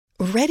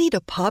Ready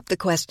to pop the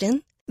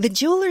question? The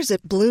jewelers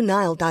at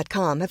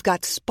BlueNile.com have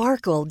got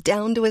sparkle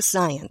down to a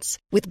science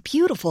with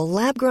beautiful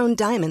lab-grown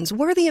diamonds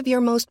worthy of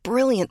your most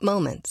brilliant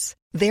moments.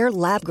 Their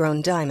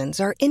lab-grown diamonds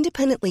are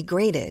independently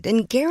graded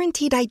and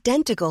guaranteed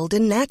identical to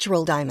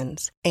natural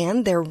diamonds,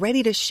 and they're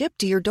ready to ship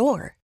to your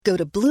door. Go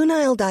to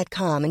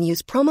BlueNile.com and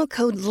use promo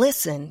code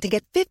LISTEN to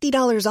get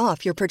 $50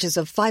 off your purchase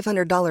of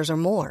 $500 or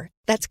more.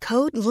 That's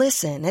code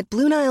LISTEN at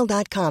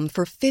BlueNile.com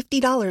for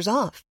 $50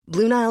 off.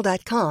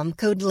 BlueNile.com,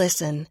 code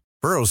LISTEN.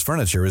 Burrow's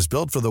furniture is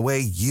built for the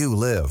way you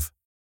live.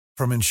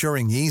 From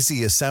ensuring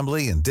easy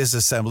assembly and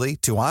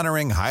disassembly to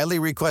honoring highly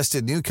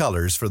requested new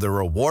colors for their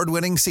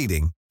award-winning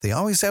seating, they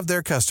always have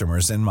their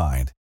customers in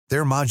mind.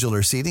 Their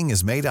modular seating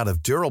is made out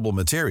of durable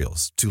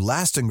materials to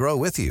last and grow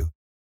with you.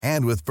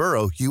 And with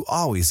Burrow, you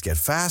always get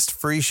fast,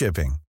 free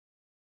shipping.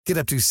 Get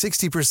up to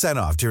 60%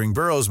 off during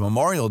Burrow's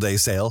Memorial Day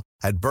sale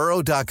at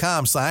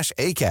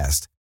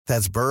burrow.com/ACAST.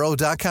 That's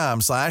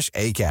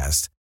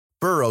burrow.com/ACAST.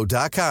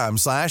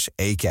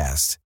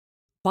 burrow.com/ACAST.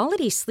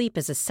 Quality sleep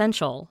is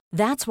essential.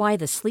 That's why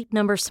the Sleep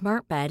Number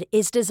Smart Bed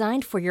is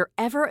designed for your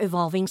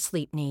ever-evolving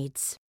sleep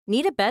needs.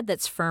 Need a bed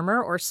that's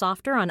firmer or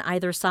softer on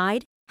either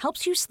side?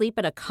 Helps you sleep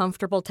at a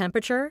comfortable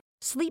temperature?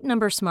 Sleep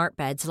Number Smart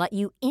Beds let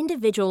you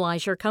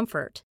individualize your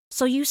comfort,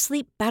 so you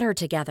sleep better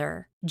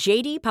together.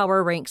 J.D.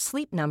 Power ranks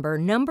Sleep Number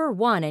number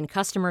 1 in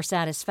customer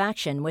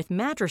satisfaction with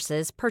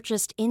mattresses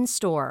purchased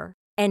in-store.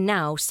 And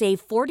now,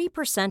 save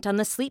 40% on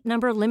the Sleep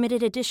Number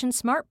Limited Edition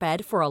Smart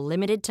Bed for a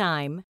limited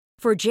time.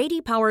 For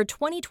J.D. Power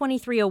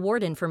 2023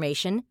 award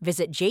information,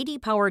 visit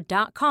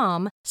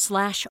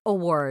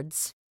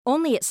jdpower.com/awards.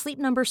 Only at Sleep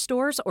Number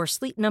stores or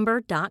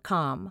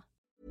sleepnumber.com.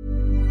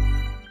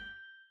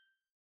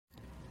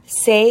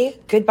 Say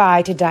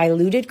goodbye to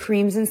diluted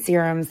creams and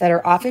serums that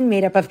are often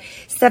made up of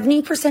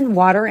 70%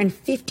 water and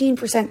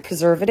 15%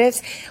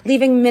 preservatives,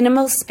 leaving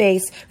minimal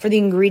space for the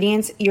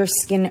ingredients your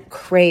skin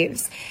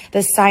craves.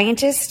 The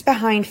scientists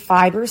behind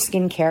Fiber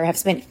Skincare have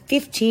spent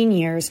 15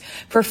 years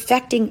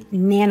perfecting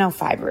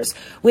nanofibers,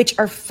 which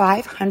are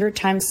 500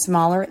 times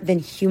smaller than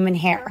human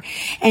hair.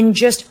 And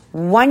just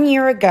 1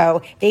 year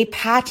ago, they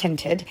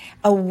patented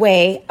a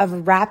way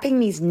of wrapping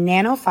these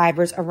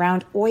nanofibers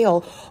around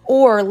oil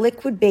or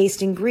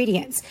liquid-based ingredients.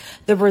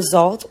 The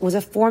result was a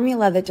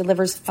formula that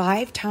delivers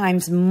 5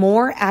 times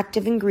more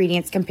active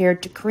ingredients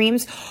compared to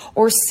creams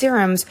or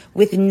serums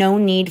with no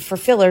need for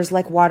fillers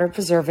like water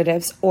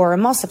preservatives or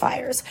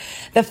emulsifiers.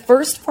 The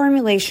first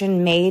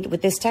formulation made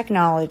with this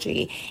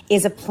technology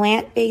is a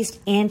plant-based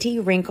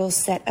anti-wrinkle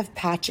set of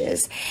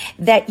patches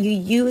that you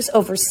use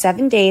over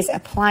 7 days,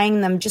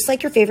 applying them just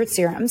like your favorite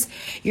serums.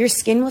 Your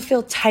skin will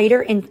feel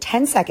tighter in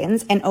 10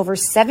 seconds, and over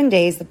 7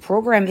 days, the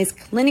program is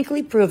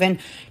clinically proven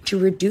to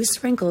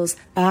reduce wrinkles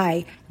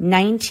by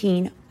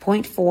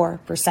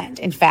 19.4%.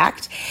 In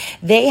fact,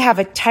 they have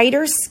a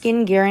tighter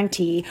skin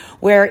guarantee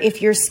where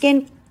if your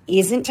skin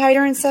isn't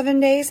tighter in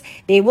 7 days,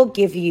 they will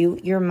give you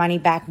your money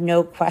back,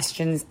 no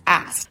questions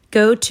asked.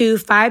 Go to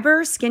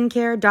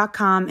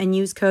fiberskincare.com and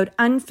use code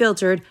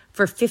UNFILTERED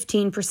for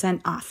 15%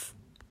 off.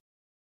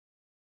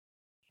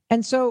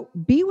 And so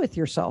be with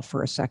yourself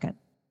for a second.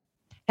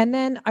 And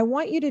then I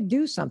want you to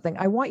do something.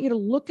 I want you to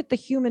look at the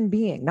human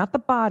being, not the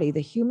body,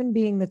 the human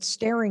being that's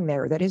staring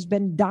there, that has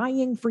been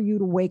dying for you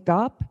to wake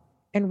up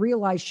and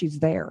realize she's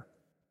there.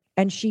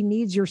 And she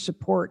needs your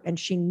support, and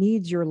she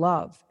needs your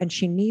love, and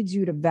she needs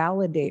you to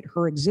validate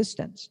her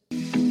existence.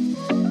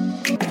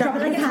 Drop it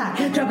like it's hot.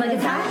 Drop it like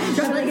it's hot.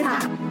 Drop it like it's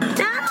hot.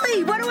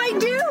 Natalie, what do I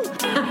do?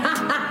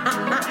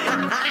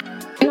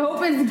 I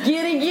hope it's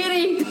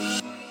giddy.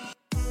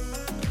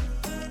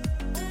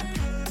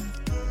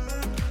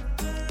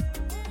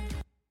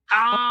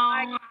 Oh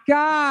my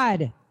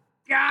God.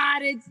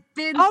 God, it's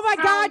been Oh my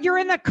God, you're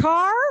in the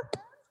car?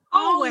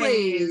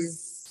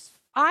 Always.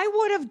 I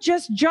would have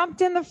just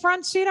jumped in the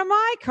front seat of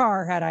my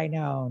car had I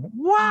known.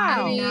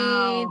 Wow. I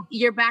mean,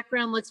 your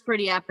background looks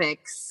pretty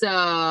epic. So,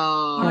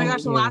 oh my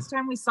gosh, the last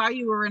time we saw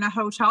you, we were in a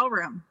hotel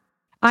room.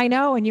 I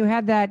know. And you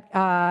had that,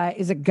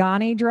 is it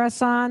Ghani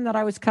dress on that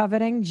I was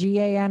coveting?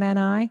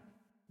 Ganni.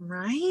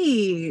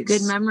 Right.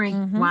 Good memory.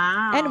 Mm-hmm.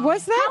 Wow. And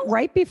was that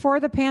right before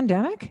the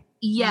pandemic?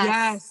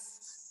 Yes.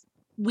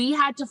 We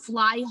had to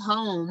fly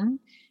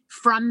home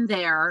from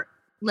there.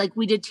 Like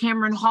we did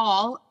Tamron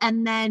Hall,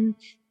 and then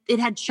it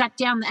had shut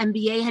down. The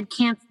NBA had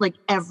canceled, like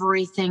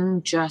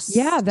everything just.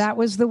 Yeah, that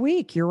was the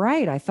week. You're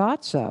right. I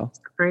thought so.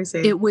 Crazy.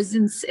 It was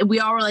insane. We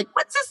all were like,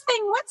 what's this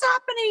thing? What's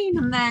happening?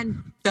 And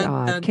then.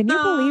 God, can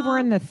you believe we're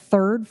in the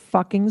 3rd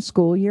fucking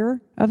school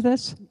year of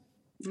this?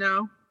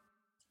 No.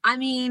 I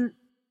mean,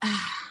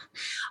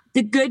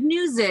 the good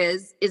news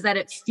is that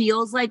it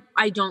feels like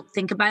I don't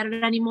think about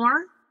it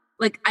anymore.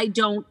 Like I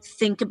don't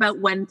think about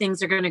when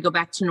things are going to go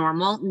back to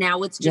normal.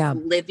 Now it's just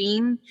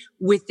living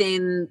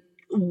within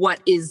what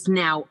is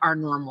now our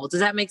normal. Does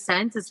that make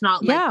sense? It's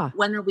not like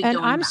when are we going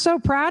I'm back? so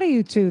proud of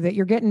you two that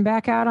you're getting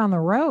back out on the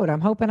road. I'm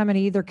hoping I'm going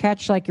to either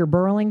catch like your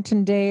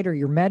Burlington date or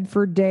your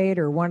Medford date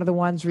or one of the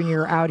ones when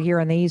you're out here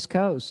on the East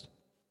Coast.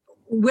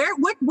 Where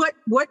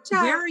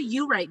are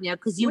you right now?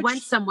 Because you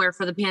went somewhere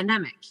for the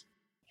pandemic.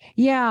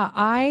 Yeah,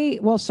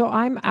 so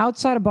I'm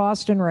outside of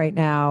Boston right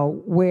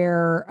now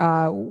where,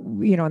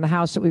 in the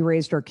house that we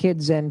raised our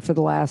kids in for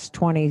the last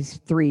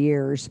 23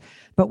 years.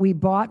 But we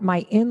bought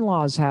my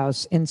in-laws'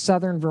 house in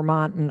southern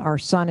Vermont, and our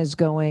son is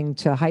going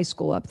to high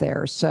school up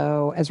there.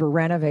 So as we're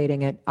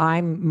renovating it,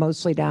 I'm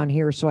mostly down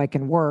here so I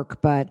can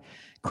work, but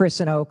Chris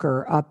and Oak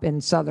are up in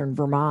southern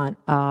Vermont,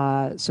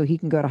 so he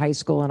can go to high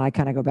school and I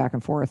kind of go back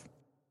and forth.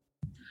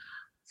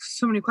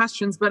 So many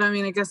questions, but I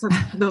mean, I guess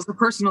those are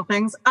personal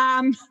things.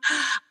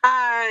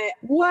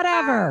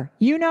 Whatever.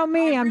 You know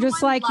me. I'm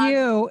just like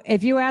you.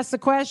 If you ask the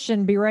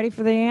question, be ready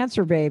for the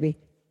answer, baby.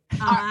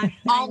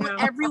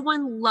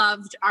 Everyone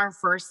loved our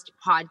first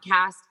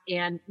podcast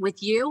and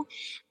with you,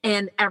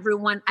 and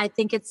everyone, I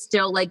think it's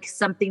still like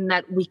something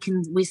that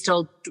we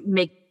still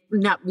make,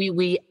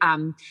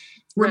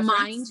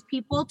 remind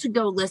people to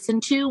go listen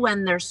to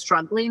when they're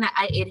struggling.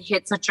 It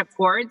hit such a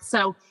chord.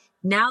 So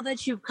now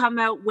that you've come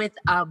out with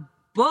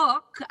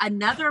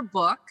another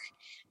book,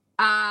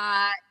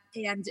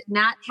 and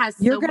Nat has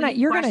you're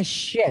gonna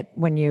shit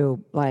when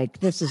you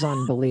this is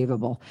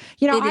unbelievable.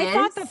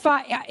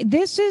 Thought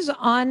this is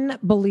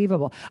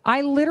unbelievable.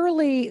 I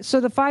literally, so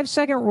the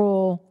 5-second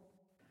rule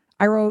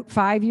I wrote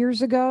 5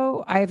 years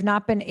ago. I have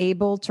not been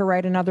able to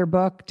write another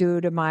book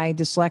due to my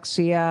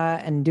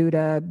dyslexia and due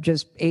to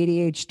just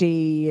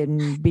ADHD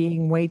and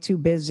being way too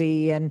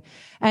busy. And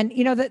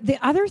the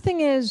other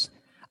thing is,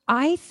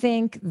 I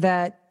think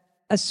that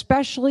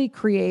especially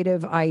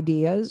creative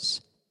ideas,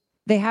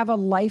 they have a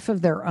life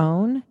of their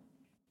own,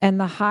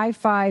 and the high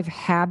five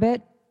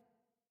habit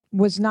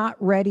was not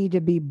ready to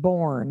be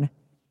born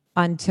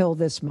until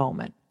this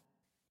moment.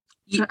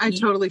 I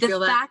totally feel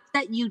that. The fact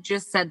that you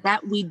just said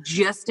that, we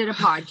just did a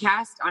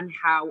podcast on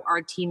how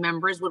our team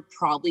members would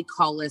probably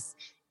call us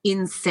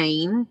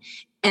insane.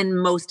 And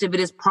most of it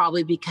is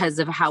probably because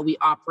of how we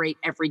operate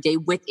every day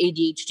with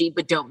ADHD,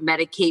 but don't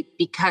medicate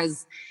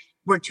because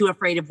we're too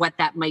afraid of what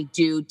that might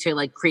do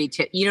to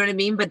creativity. You know what I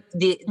mean? But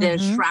the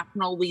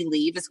shrapnel we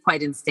leave is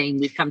quite insane.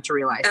 We've come to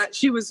realize.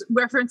 She was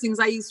referencing,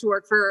 I used to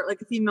work for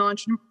a female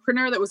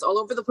entrepreneur that was all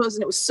over the place,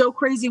 and it was so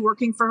crazy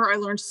working for her. I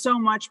learned so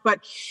much,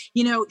 but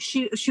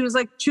she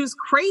was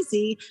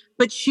crazy,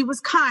 but she was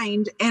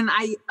kind. And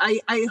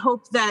I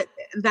hope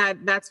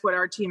that's what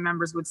our team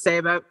members would say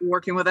about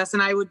working with us.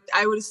 And I would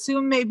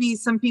assume maybe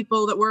some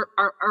people that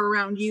are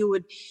around you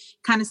would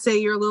kind of say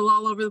you're a little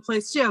all over the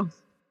place too.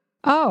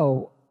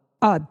 Oh,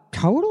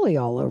 totally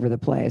all over the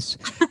place.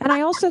 And I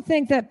also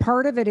think that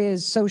part of it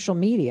is social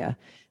media.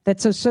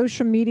 So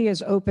social media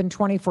is open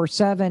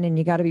 24/7, and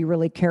you got to be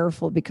really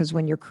careful because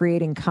when you're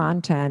creating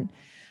content,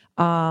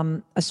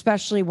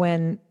 especially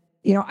when,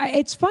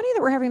 it's funny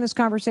that we're having this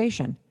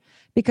conversation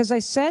because I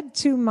said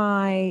to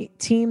my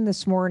team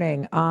this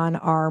morning on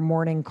our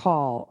morning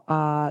call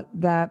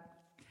that,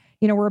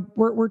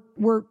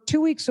 we're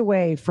 2 weeks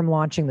away from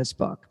launching this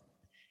book.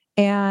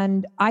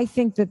 And I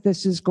think that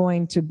this is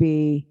going to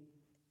be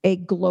a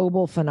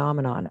global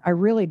phenomenon. I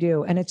really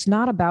do. And it's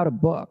not about a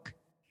book.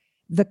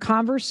 The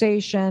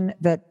conversation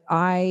that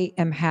I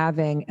am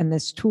having and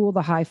this tool,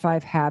 the high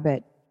five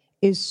habit,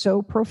 is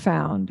so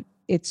profound.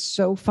 It's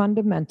so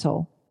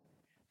fundamental.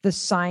 The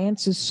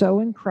science is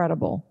so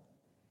incredible.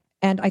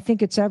 And I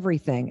think it's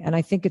everything. And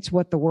I think it's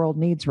what the world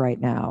needs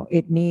right now.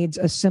 It needs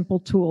a simple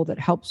tool that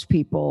helps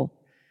people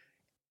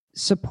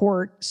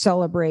support,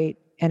 celebrate,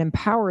 and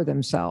empower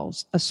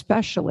themselves,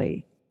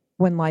 especially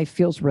when life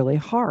feels really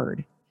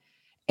hard.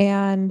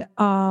 And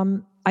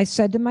I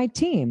said to my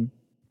team,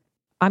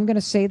 I'm going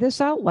to say this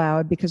out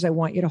loud because I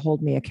want you to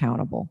hold me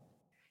accountable.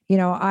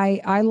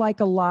 I like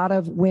a lot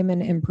of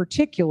women in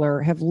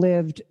particular, have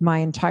lived my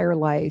entire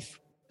life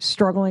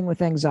struggling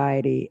with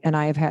anxiety, and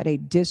I have had a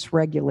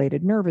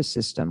dysregulated nervous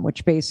system,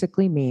 which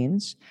basically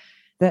means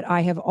that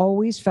I have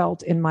always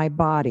felt in my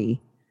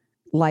body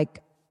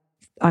like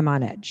I'm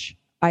on edge.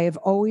 I have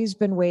always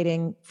been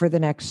waiting for the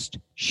next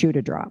shoe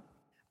to drop.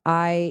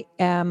 I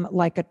am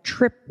like a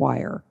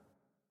tripwire,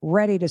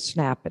 ready to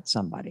snap at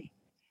somebody.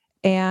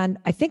 And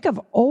I think I've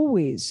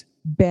always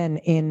been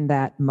in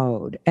that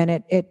mode.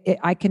 And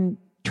I can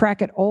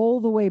track it all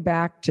the way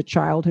back to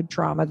childhood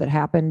trauma that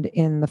happened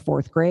in the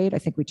 4th grade. I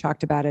think we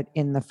talked about it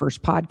in the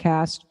first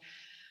podcast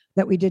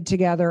that we did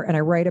together, and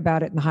I write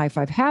about it in the High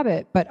Five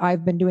Habit. But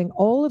I've been doing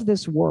all of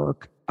this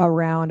work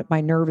around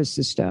my nervous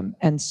system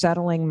and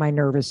settling my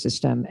nervous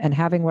system and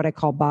having what I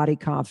call body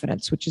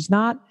confidence, which is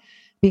not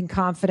being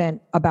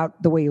confident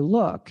about the way you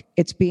look.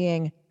 It's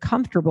being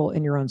comfortable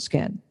in your own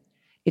skin.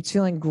 It's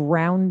feeling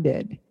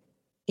grounded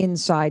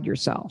inside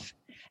yourself.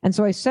 And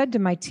so I said to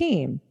my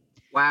team,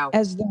 wow,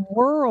 as the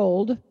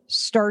world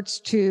starts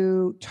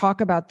to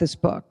talk about this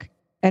book,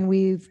 and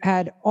we've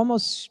had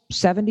almost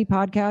 70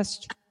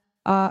 podcast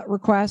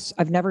requests.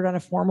 I've never done a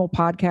formal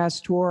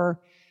podcast tour.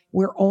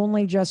 We're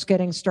only just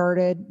getting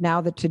started. Now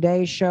the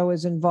Today Show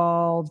is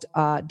involved.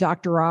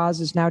 Dr.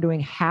 Oz is now doing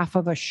half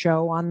of a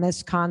show on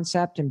this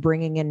concept and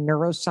bringing in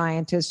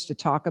neuroscientists to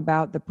talk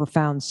about the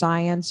profound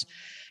science.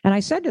 And I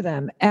said to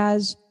them,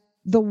 as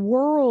the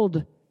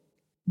world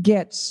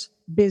gets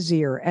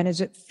busier and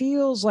as it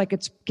feels like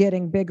it's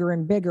getting bigger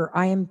and bigger,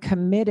 I am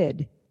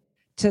committed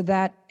to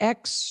that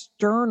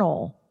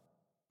external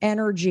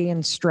energy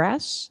and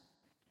stress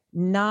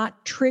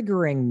not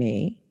triggering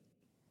me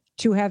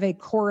to have a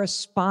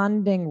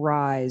corresponding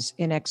rise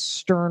in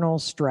external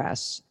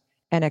stress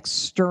and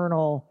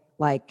external,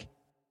 like,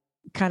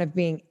 kind of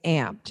being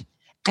amped.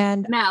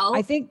 And Mel,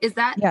 I think is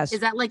that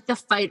like the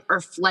fight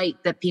or flight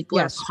that people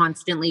are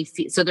constantly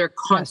so they're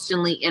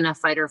constantly in a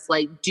fight or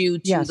flight due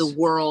to the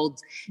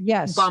world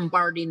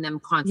bombarding them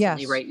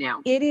constantly right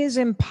now? It is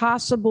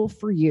impossible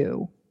for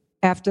you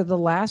after the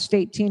last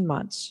 18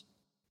 months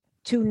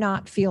to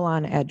not feel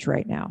on edge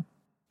right now.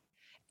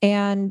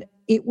 And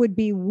it would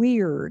be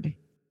weird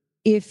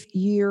if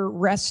your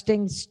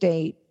resting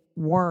state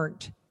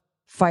weren't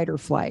fight or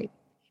flight.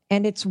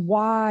 And it's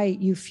why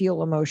you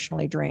feel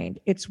emotionally drained.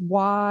 It's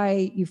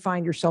why you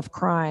find yourself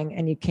crying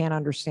and you can't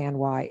understand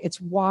why. It's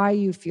why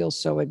you feel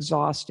so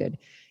exhausted.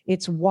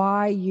 It's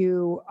why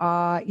you,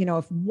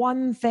 if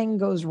one thing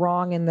goes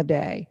wrong in the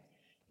day,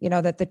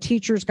 that the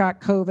teacher's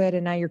got COVID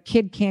and now your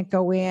kid can't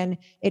go in,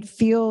 it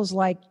feels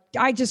like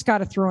I just got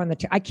to throw in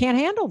I can't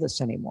handle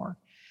this anymore.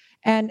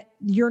 And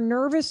your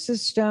nervous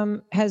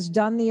system has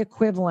done the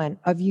equivalent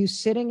of you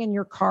sitting in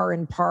your car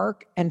in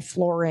park and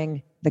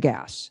flooring the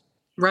gas.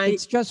 Right.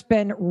 It's just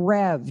been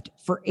revved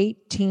for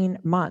 18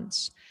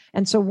 months.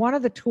 And so one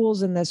of the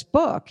tools in this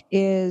book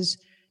is,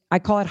 I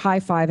call it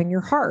high-fiving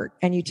your heart.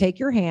 And you take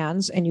your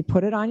hands and you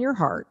put it on your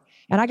heart.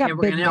 And I got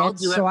big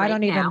mitts, so I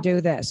don't even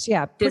do this.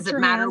 Yeah. Does it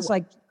matter?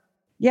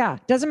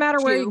 Doesn't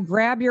matter where you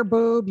grab your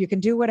boob. You can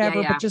do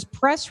whatever, but just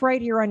press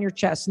right here on your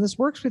chest. And this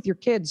works with your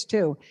kids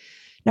too.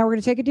 Now we're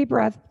going to take a deep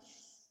breath.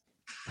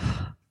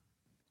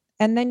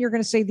 And then you're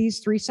going to say these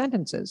 3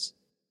 sentences.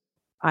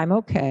 I'm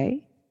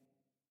okay.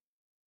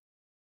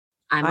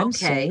 I'm okay.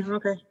 Safe. I'm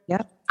okay.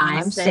 Yep.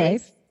 I'm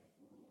safe.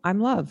 I'm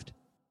loved.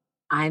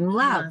 I'm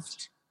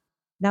loved.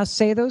 Now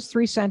say those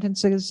 3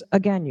 sentences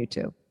again, you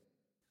two.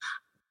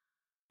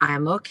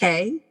 I'm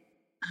okay.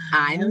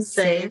 I'm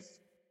safe.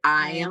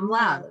 I am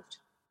loved.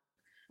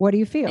 What do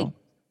you feel?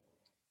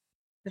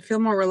 I feel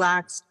more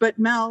relaxed. But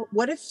Mel,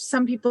 what if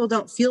some people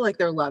don't feel like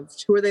they're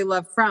loved? Who are they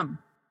loved from?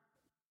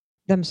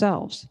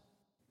 Themselves.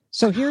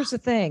 So here's the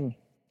thing.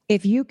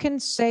 If you can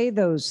say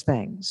those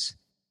things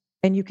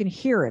and you can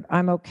hear it,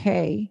 I'm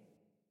okay,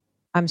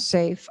 I'm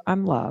safe,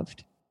 I'm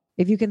loved.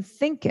 If you can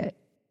think it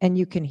and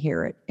you can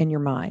hear it in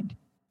your mind,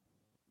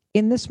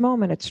 in this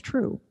moment, it's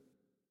true.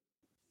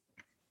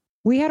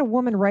 We had a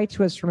woman write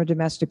to us from a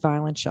domestic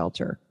violence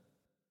shelter.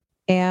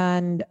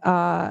 And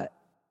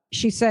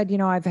she said,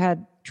 I've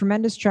had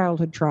tremendous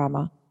childhood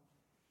trauma.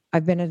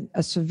 I've been in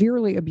a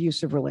severely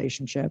abusive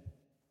relationship.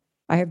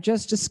 I have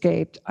just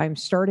escaped. I'm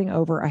starting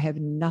over. I have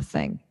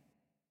nothing.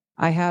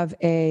 I have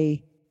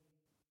a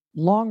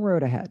long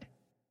road ahead.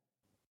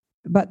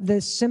 But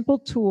this simple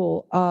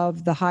tool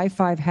of the high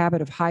five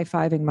habit of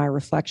high-fiving my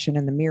reflection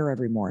in the mirror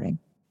every morning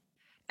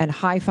and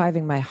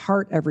high-fiving my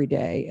heart every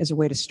day as a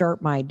way to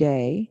start my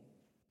day,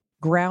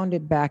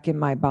 grounded back in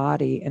my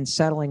body and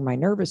settling my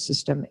nervous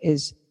system,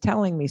 is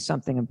telling me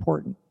something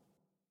important.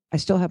 I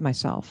still have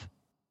myself.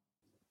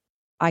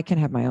 I can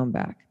have my own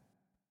back.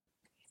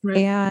 Right.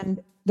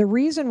 And the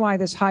reason why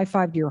this high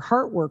five to your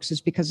heart works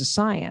is because of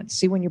science.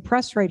 See, when you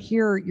press right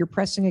here, you're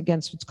pressing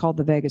against what's called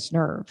the vagus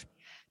nerve.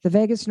 The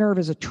vagus nerve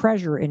is a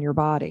treasure in your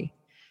body,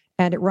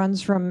 and it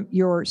runs from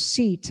your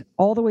seat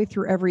all the way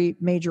through every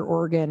major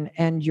organ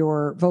and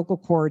your vocal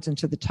cords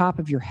into the top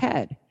of your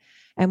head.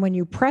 And when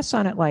you press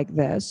on it like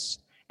this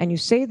and you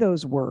say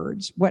those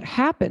words, what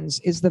happens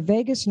is the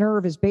vagus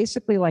nerve is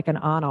basically like an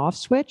on-off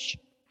switch,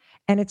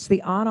 and it's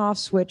the on-off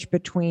switch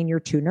between your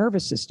 2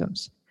 nervous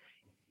systems.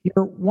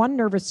 Your one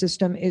nervous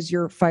system is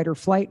your fight or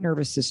flight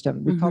nervous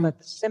system. We call that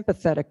the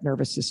sympathetic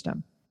nervous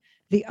system.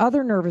 The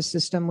other nervous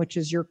system, which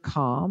is your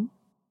calm,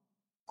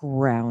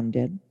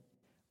 grounded,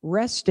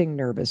 resting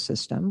nervous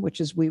system, which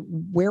is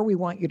where we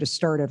want you to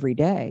start every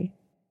day,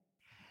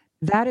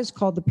 that is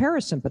called the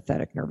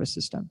parasympathetic nervous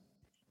system.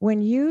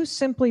 When you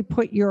simply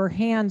put your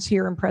hands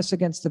here and press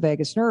against the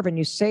vagus nerve and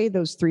you say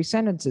those 3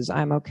 sentences,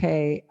 I'm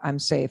okay, I'm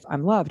safe,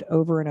 I'm loved,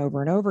 over and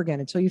over and over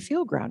again until you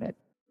feel grounded.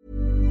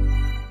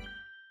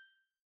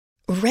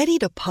 Ready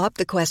to pop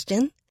the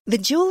question? The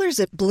jewelers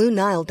at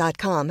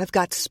BlueNile.com have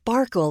got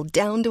sparkle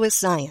down to a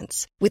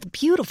science with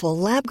beautiful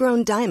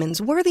lab-grown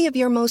diamonds worthy of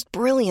your most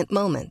brilliant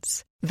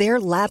moments. Their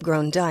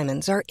lab-grown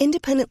diamonds are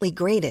independently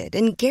graded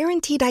and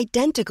guaranteed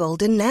identical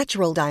to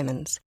natural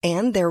diamonds,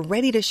 and they're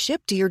ready to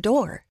ship to your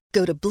door.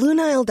 Go to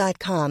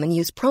BlueNile.com and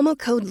use promo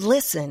code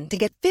LISTEN to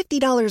get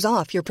 $50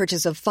 off your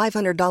purchase of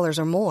 $500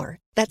 or more.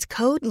 That's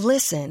code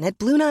LISTEN at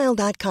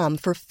BlueNile.com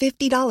for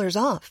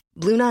 $50 off.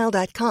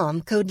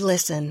 BlueNile.com, code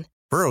LISTEN.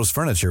 Burrow's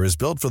furniture is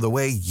built for the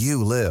way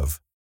you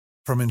live.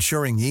 From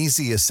ensuring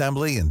easy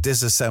assembly and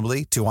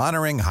disassembly to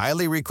honoring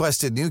highly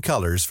requested new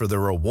colors for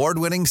their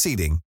award-winning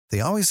seating,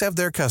 they always have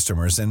their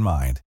customers in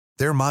mind.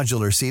 Their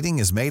modular seating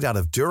is made out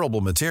of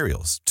durable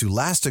materials to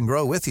last and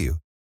grow with you.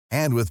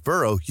 And with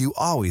Burrow, you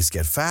always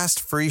get fast,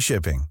 free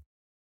shipping.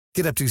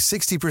 Get up to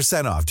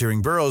 60% off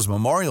during Burrow's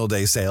Memorial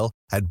Day sale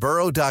at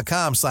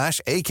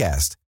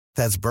burrow.com/ACAST.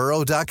 That's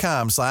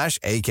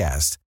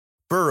burrow.com/ACAST.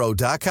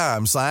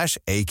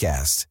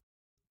 burrow.com/ACAST.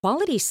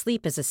 Quality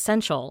sleep is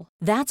essential.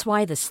 That's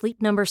why the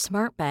Sleep Number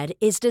Smart Bed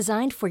is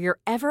designed for your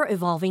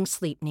ever-evolving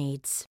sleep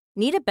needs.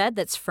 Need a bed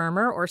that's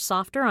firmer or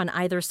softer on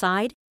either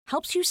side?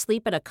 Helps you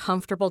sleep at a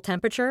comfortable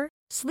temperature?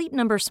 Sleep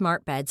Number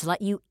Smart Beds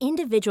let you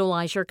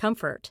individualize your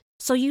comfort,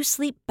 so you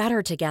sleep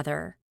better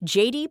together.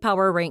 J.D.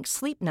 Power ranks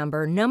Sleep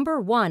Number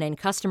 #1 in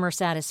customer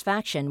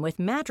satisfaction with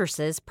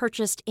mattresses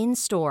purchased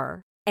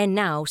in-store. And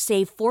now,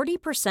 save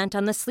 40%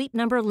 on the Sleep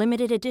Number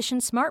Limited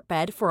Edition Smart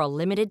Bed for a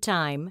limited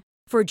time.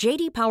 For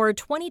J.D. Power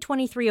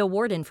 2023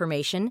 award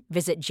information,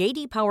 visit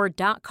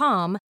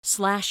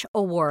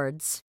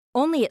jdpower.com/awards.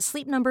 Only at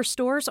Sleep Number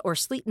stores or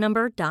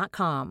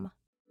sleepnumber.com.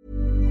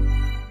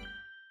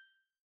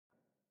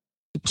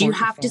 Do you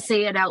have to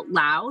say it out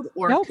loud,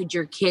 or Nope. could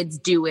your kids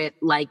do it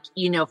like,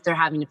 if they're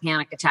having a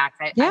panic attack?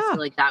 I feel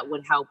like that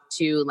would help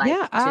too.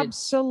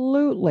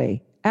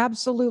 Absolutely.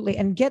 Absolutely.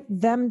 And get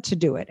them to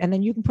do it. And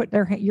then you can put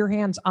your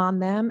hands on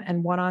them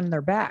and one on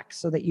their back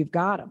so that you've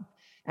got them,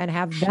 and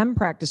have them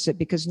practice it,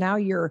 because now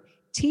you're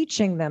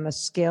teaching them a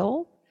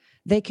skill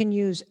they can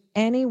use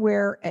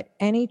anywhere at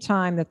any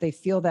time that they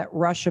feel that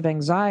rush of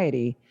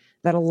anxiety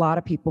that a lot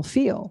of people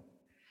feel.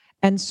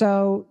 And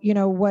so,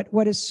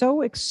 what is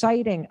so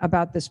exciting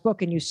about this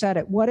book, and you said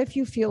it, what if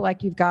you feel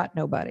like you've got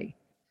nobody?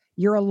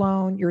 You're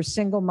alone, you're a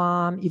single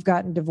mom, you've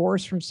gotten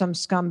divorced from some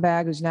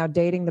scumbag who's now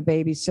dating the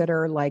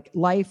babysitter, like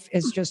life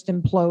is just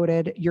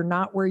imploded, you're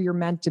not where you're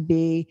meant to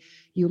be,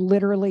 you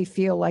literally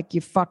feel like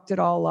you fucked it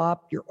all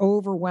up, you're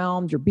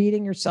overwhelmed, you're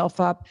beating yourself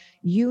up,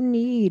 you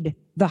need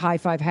the high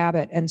five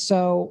habit. And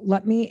so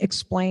let me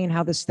explain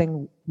how this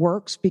thing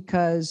works,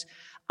 because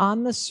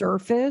on the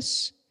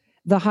surface,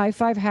 the high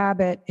five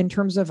habit, in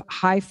terms of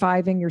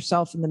high-fiving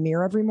yourself in the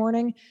mirror every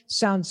morning,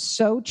 sounds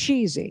so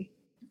cheesy,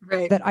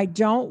 right, that I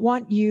don't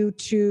want you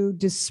to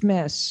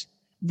dismiss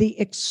the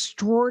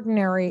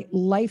extraordinary,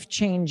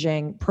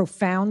 life-changing,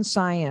 profound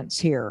science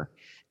here,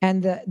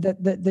 and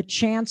the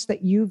chance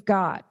that you've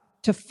got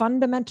to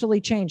fundamentally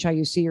change how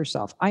you see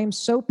yourself. I am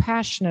so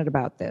passionate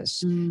about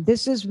this.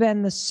 This has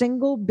been the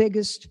single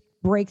biggest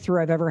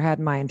breakthrough I've ever had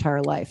in my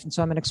entire life. And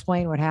so I'm going to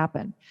explain what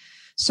happened.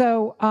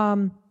 So,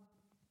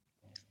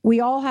 we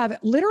all have,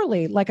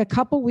 literally like a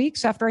couple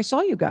weeks after I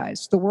saw you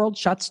guys, the world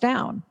shuts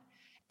down,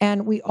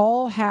 and we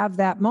all have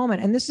that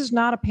moment. And this is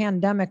not a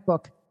pandemic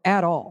book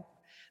at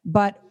all,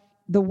 but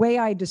the way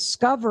I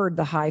discovered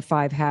the high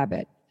five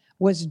habit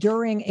was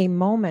during a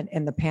moment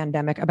in the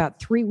pandemic, about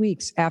 3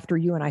 weeks after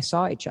you and I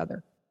saw each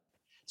other.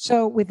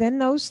 So within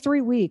those 3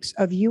 weeks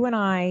of you and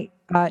I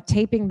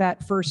taping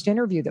that first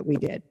interview that we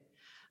did,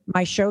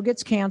 my show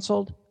gets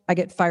canceled. I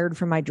get fired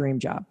from my dream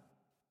job.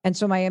 And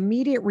so my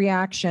immediate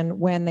reaction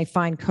when they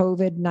find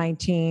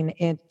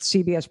COVID-19 at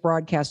CBS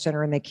Broadcast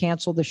Center and they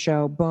cancel the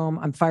show, boom,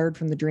 I'm fired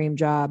from the dream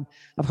job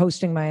of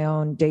hosting my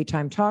own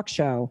daytime talk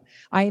show.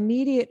 I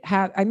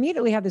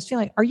immediately have this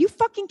feeling, are you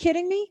fucking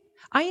kidding me?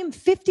 I am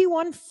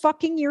 51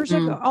 fucking years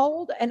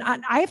old, and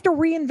I have to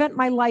reinvent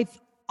my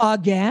life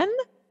again?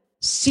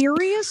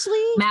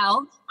 Seriously?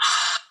 Mel,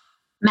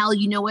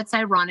 you know what's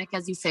ironic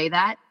as you say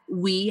that?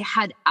 We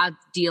had a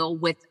deal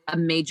with a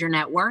major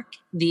network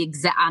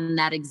on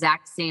that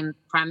exact same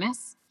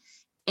premise,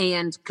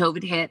 and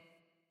COVID hit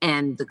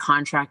and the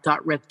contract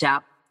got ripped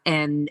up,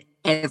 and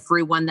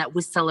everyone that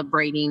was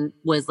celebrating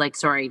was like,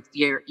 sorry,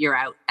 you're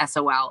out,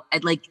 SOL.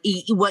 And like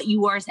what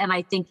you are. And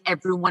I think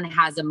everyone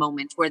has a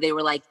moment where they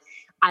were like,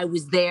 I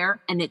was there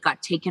and it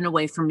got taken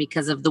away from me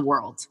because of the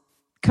world.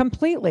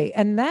 Completely.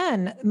 And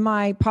then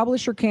my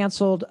publisher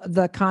canceled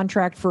the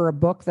contract for a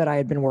book that I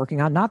had been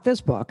working on, not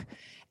this book.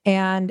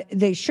 And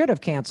they should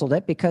have canceled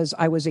it because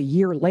I was a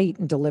year late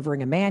in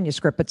delivering a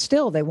manuscript, but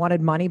still they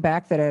wanted money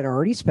back that I had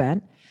already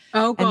spent.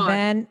 Oh, God. And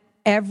then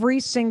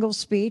every single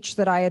speech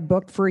that I had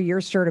booked for a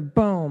year started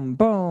boom,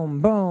 boom,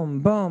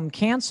 boom, boom,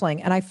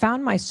 canceling. And I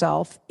found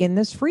myself in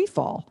this free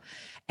fall.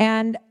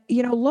 And,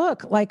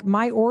 look, like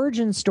my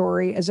origin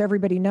story, as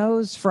everybody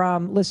knows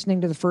from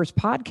listening to the first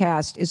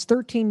podcast, is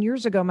 13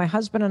 years ago, my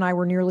husband and I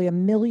were nearly $1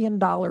 million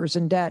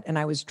in debt, and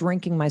I was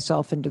drinking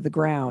myself into the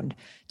ground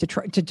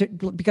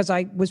because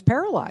I was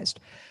paralyzed.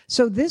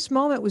 So this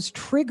moment was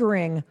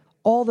triggering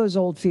all those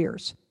old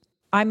fears.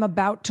 I'm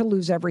about to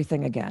lose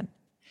everything again.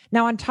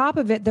 Now, on top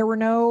of it, there were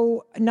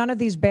none of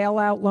these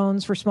bailout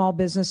loans for small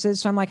businesses.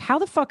 So I'm like, how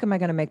the fuck am I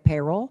going to make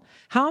payroll?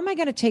 How am I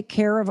going to take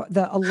care of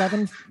the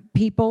 11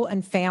 people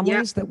and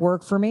families that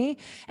work for me?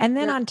 And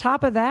then on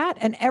top of that,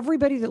 and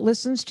everybody that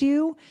listens to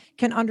you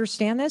can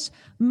understand this,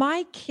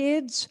 my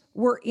kids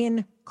were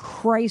in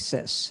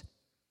crisis.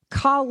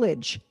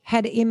 College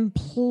had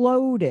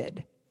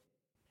imploded.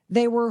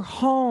 They were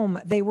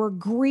home. They were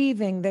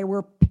grieving. They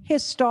were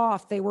pissed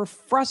off. They were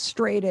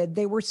frustrated.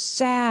 They were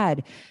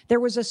sad. There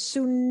was a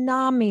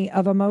tsunami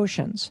of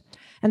emotions.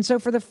 And so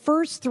for the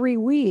first 3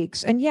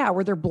 weeks, and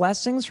were there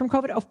blessings from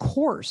COVID? Of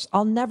course.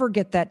 I'll never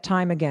get that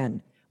time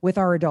again with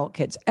our adult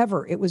kids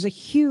ever. It was a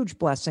huge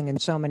blessing in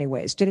so many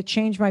ways. Did it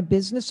change my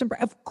business?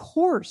 Of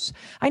course.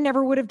 I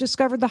never would have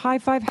discovered the high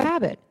five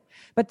habit.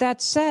 But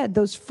that said,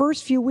 those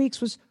first few weeks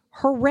was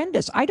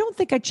horrendous. I don't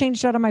think I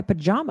changed out of my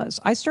pajamas.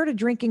 I started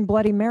drinking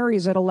Bloody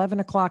Marys at 11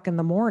 o'clock in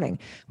the morning.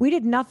 We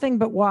did nothing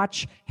but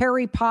watch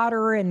Harry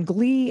Potter and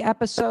Glee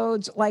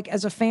episodes like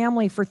as a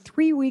family for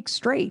 3 weeks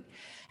straight.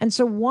 And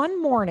so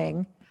one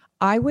morning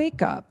I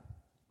wake up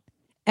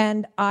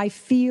and I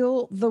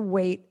feel the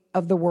weight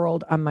of the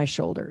world on my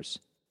shoulders.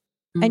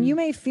 Mm-hmm. And you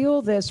may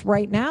feel this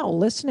right now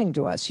listening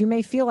to us. You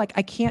may feel like,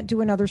 I can't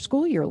do another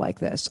school year like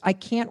this. I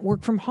can't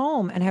work from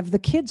home and have the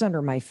kids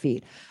under my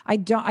feet. I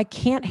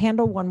can't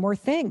handle one more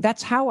thing.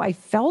 That's how I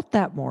felt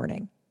that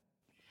morning.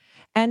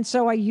 And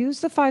so I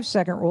used the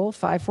 5-second rule,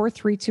 5, 4,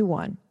 3, 2,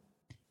 1.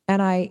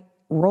 And I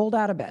rolled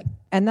out of bed.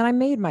 And then I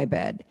made my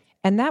bed.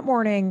 And that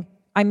morning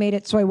I made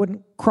it so I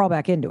wouldn't crawl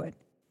back into it.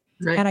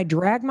 Right. And I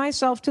dragged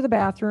myself to the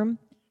bathroom,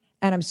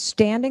 and I'm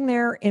standing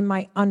there in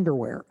my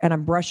underwear and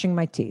I'm brushing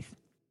my teeth.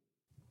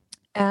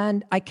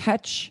 And I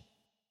catch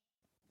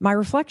my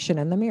reflection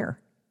in the mirror.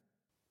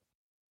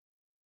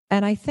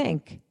 And I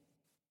think,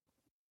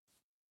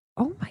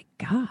 oh my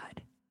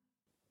God,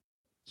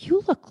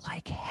 you look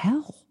like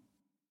hell.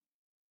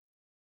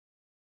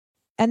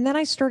 And then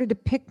I started to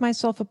pick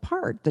myself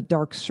apart. The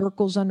dark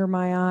circles under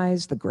my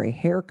eyes, the gray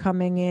hair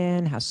coming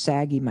in, how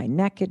saggy my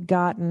neck had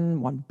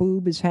gotten. One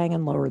boob is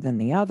hanging lower than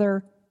the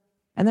other.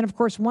 And then, of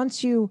course,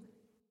 once you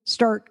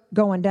start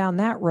going down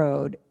that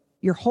road,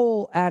 your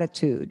whole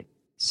attitude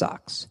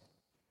sucks.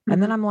 Mm-hmm.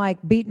 And then I'm like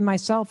beating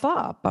myself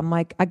up. I'm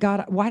like,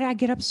 why did I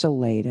get up so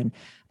late? And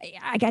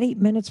I got 8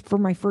 minutes for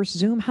my first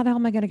Zoom. How the hell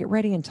am I going to get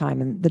ready in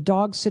time? And the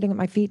dog's sitting at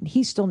my feet and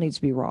he still needs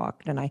to be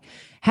rocked. And I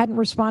hadn't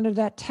responded to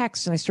that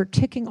text. And I start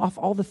ticking off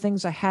all the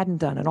things I hadn't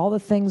done and all the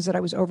things that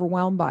I was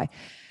overwhelmed by.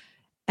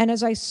 And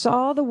as I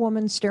saw the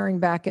woman staring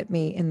back at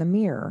me in the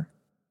mirror,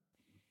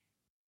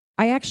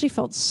 I actually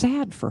felt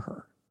sad for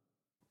her.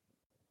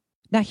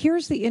 Now,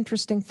 here's the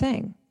interesting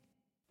thing.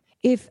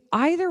 If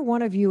either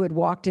one of you had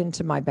walked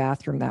into my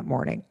bathroom that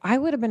morning, I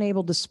would have been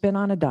able to spin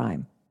on a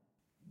dime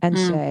and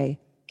say,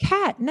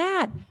 Kat,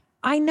 Nat,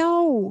 I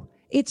know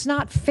it's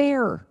not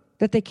fair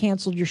that they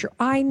canceled your show.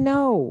 I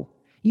know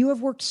you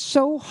have worked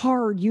so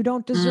hard. You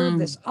don't deserve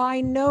this.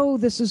 I know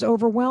this is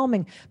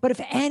overwhelming, but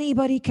if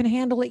anybody can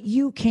handle it,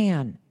 you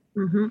can.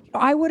 Mm-hmm.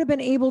 I would have been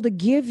able to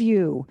give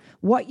you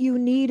what you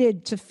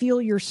needed to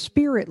feel your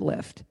spirit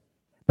lift.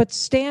 But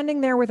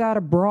standing there without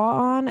a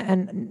bra on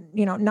and,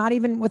 not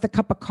even with a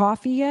cup of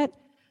coffee yet,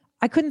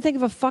 I couldn't think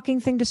of a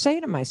fucking thing to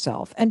say to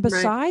myself. And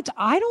besides,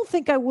 I don't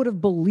think I would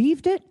have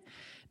believed it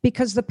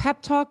because the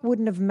pep talk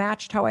wouldn't have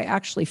matched how I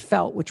actually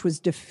felt, which was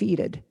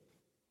defeated.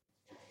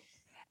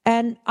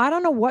 And I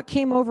don't know what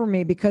came over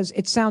me because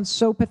it sounds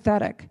so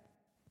pathetic.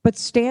 But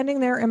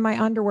standing there in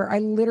my underwear, I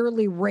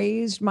literally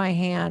raised my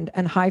hand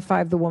and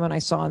high-fived the woman I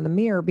saw in the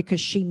mirror because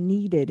she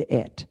needed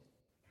it.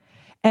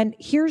 And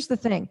here's the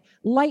thing,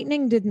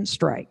 lightning didn't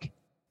strike.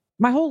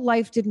 My whole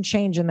life didn't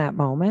change in that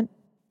moment,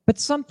 but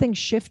something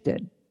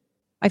shifted.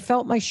 I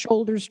felt my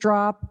shoulders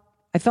drop.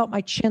 I felt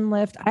my chin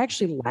lift. I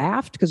actually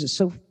laughed because it's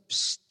so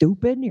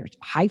stupid. You're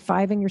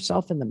high-fiving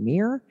yourself in the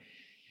mirror.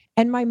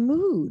 And my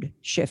mood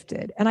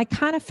shifted. And I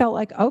kind of felt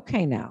like,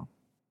 okay, now,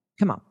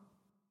 come on,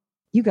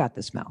 you got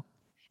this, Mel.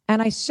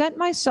 And I sent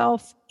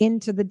myself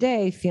into the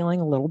day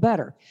feeling a little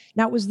better.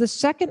 Now, it was the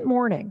second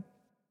morning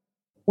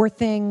where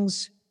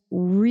things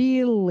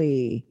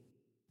really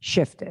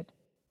shifted.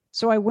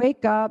 So I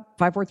wake up,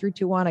 5, 4, 3,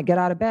 2, 1, I get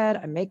out of bed,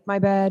 I make my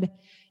bed,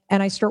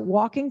 and I start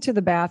walking to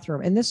the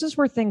bathroom. And this is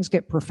where things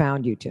get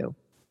profound, you two.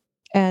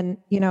 And,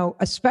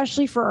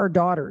 especially for our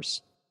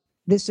daughters,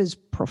 this is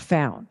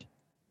profound.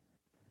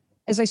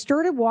 As I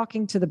started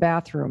walking to the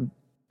bathroom,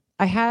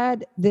 I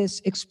had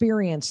this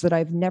experience that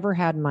I've never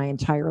had in my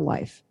entire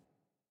life.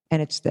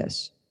 And it's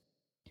this.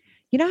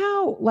 You know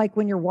how, like,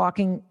 when you're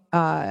walking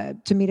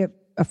to meet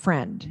a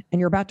friend and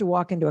you're about to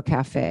walk into a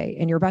cafe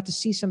and you're about to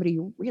see somebody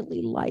you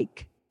really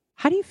like,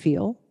 how do you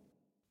feel?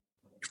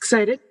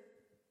 Excited.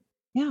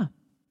 Yeah,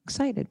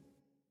 excited.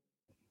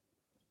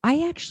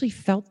 I actually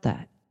felt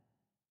that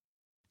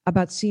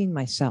about seeing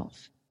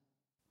myself.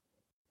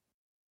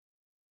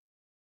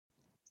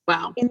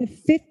 Wow. In the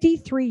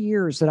 53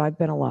 years that I've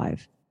been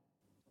alive,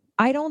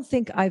 I don't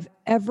think I've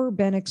ever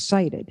been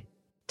excited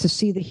to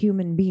see the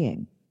human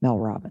being, Mel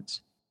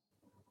Robbins.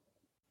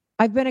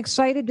 I've been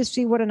excited to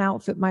see what an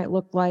outfit might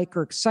look like,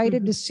 or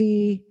excited to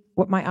see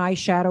what my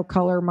eyeshadow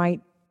color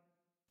might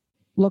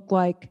look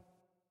like.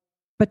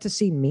 But to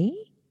see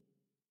me,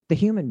 the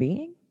human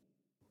being,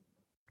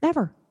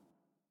 never.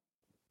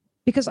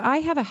 Because I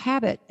have a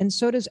habit, and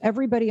so does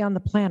everybody on the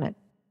planet,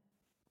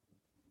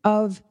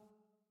 of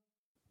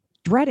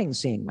dreading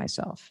seeing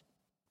myself,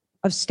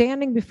 of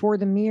standing before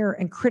the mirror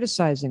and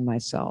criticizing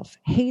myself,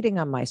 hating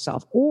on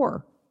myself,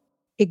 or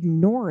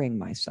ignoring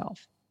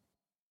myself.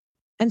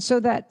 And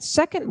so that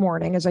second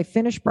morning, as I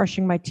finished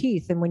brushing my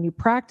teeth, and when you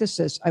practice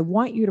this, I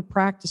want you to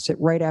practice it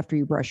right after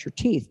you brush your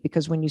teeth,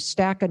 because when you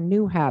stack a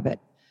new habit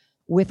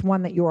with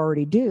one that you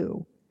already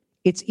do,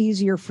 it's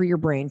easier for your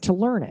brain to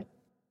learn it.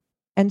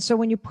 And so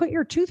when you put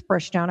your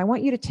toothbrush down, I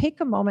want you to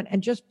take a moment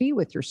and just be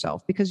with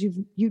yourself, because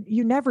you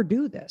never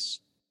do this.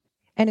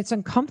 And it's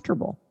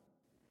uncomfortable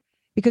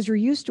because you're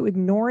used to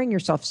ignoring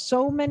yourself.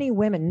 So many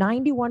women,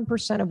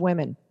 91% of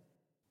women,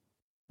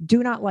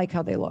 do not like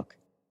how they look.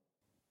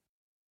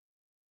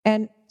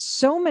 And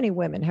so many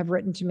women have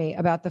written to me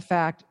about the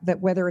fact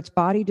that whether it's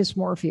body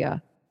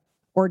dysmorphia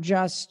or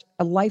just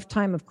a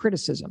lifetime of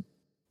criticism,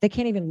 they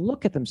can't even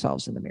look at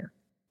themselves in the mirror.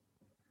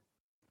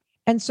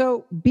 And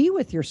so be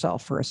with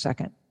yourself for a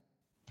second.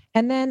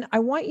 And then I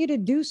want you to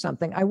do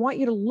something. I want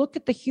you to look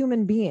at the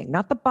human being,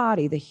 not the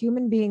body, the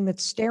human being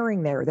that's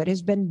staring there, that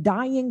has been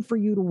dying for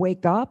you to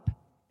wake up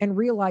and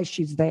realize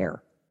she's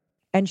there.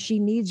 And she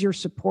needs your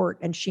support,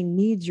 and she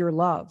needs your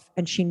love,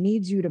 and she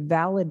needs you to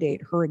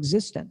validate her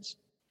existence.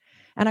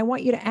 And I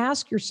want you to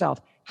ask yourself,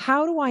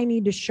 how do I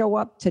need to show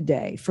up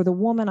today for the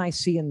woman I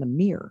see in the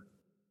mirror?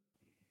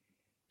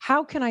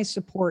 How can I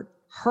support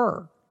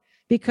her?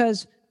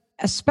 Because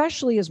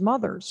especially as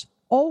mothers,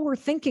 all we're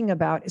thinking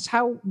about is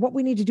what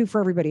we need to do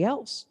for everybody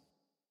else.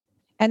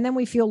 And then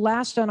we feel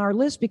last on our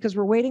list because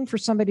we're waiting for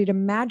somebody to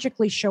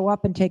magically show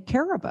up and take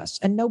care of us,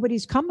 and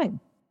nobody's coming.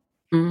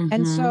 Mm-hmm.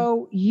 And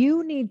so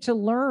you need to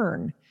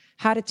learn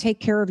how to take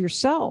care of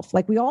yourself.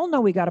 Like, we all know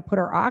we got to put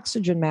our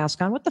oxygen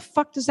mask on. What the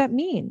fuck does that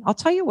mean? I'll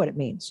tell you what it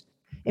means.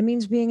 It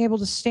means being able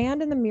to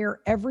stand in the mirror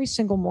every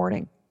single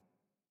morning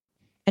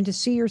and to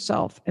see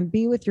yourself and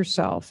be with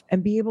yourself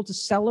and be able to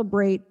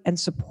celebrate and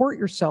support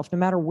yourself no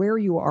matter where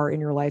you are in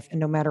your life and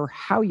no matter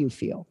how you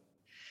feel.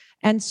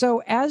 And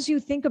so as you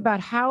think about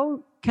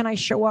how can I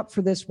show up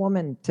for this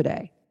woman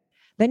today,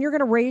 then you're going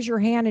to raise your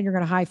hand and you're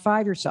going to high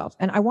five yourself.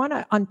 And I want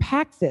to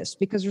unpack this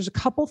because there's a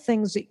couple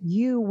things that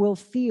you will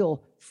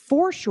feel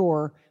for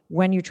sure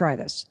when you try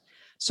this.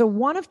 So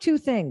one of two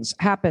things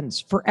happens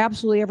for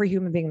absolutely every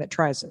human being that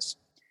tries this.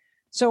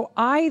 So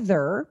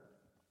either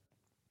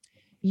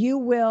you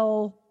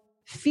will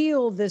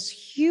feel this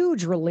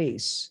huge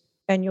release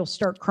and you'll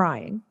start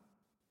crying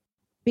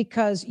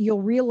because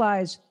you'll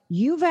realize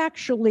you've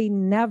actually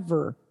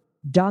never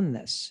done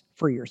this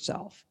for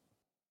yourself.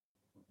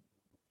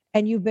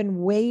 And you've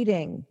been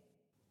waiting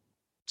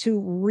to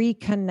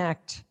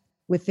reconnect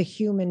with the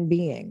human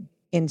being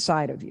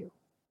inside of you.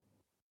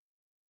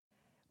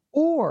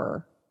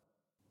 Or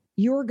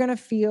you're going to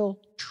feel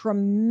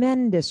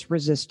tremendous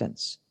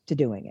resistance to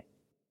doing it.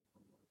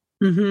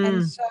 Mm-hmm.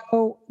 And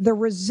so the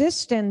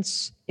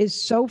resistance is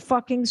so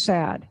fucking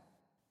sad.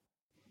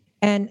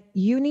 And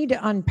you need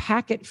to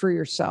unpack it for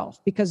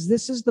yourself, because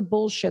this is the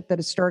bullshit that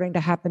is starting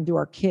to happen to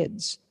our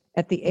kids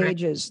at the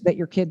ages that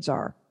your kids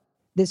are.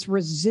 This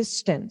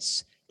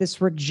resistance,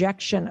 this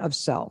rejection of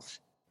self,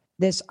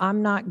 this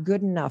I'm not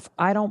good enough,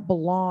 I don't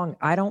belong,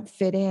 I don't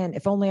fit in.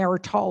 If only I were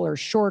taller,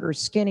 shorter,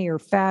 skinnier,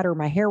 fatter,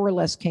 my hair were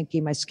less kinky,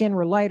 my skin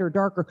were lighter,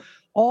 darker.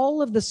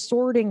 All of the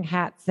sorting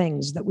hat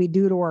things that we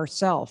do to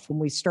ourselves when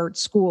we start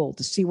school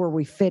to see where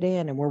we fit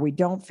in and where we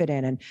don't fit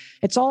in. And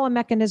it's all a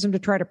mechanism to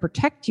try to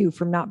protect you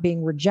from not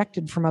being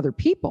rejected from other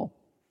people.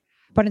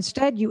 But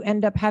instead, you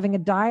end up having a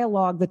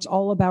dialogue that's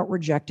all about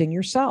rejecting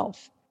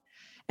yourself.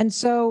 And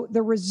so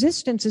the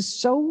resistance is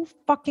so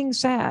fucking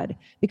sad,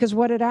 because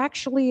what it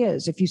actually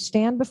is, if you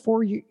stand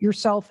before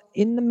yourself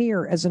in the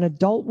mirror as an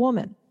adult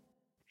woman,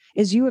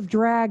 is you have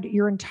dragged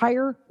your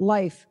entire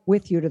life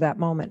with you to that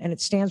moment, and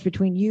it stands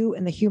between you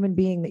and the human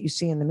being that you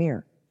see in the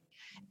mirror.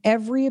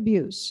 Every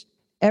abuse,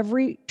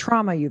 every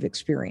trauma you've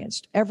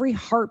experienced, every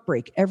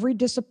heartbreak, every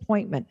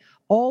disappointment,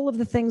 all of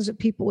the things that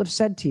people have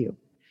said to you,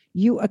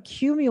 you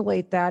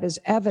accumulate that as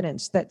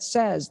evidence that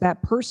says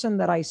that person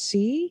that I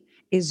see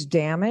is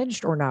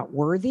damaged or not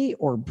worthy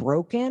or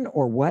broken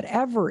or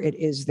whatever it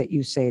is that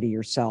you say to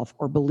yourself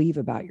or believe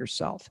about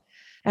yourself.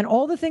 And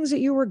all the things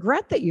that you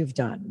regret that you've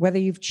done, whether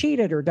you've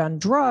cheated or done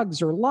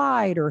drugs or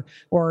lied or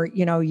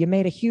you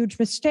made a huge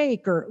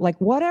mistake, or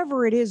like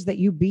whatever it is that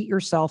you beat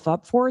yourself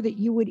up for, that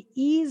you would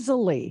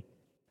easily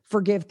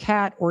forgive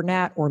Kat or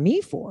Nat or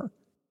me for,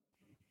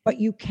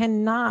 but you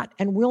cannot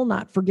and will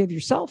not forgive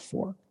yourself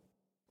for.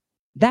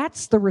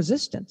 That's the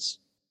resistance.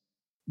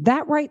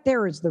 That right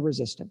there is the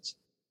resistance.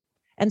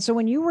 And so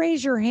when you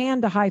raise your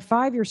hand to high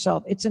five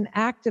yourself, it's an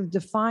act of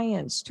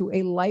defiance to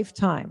a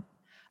lifetime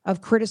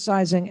of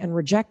criticizing and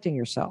rejecting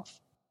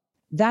yourself.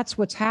 That's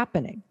what's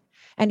happening.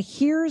 And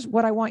here's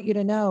what I want you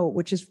to know,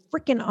 which is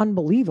freaking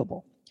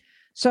unbelievable.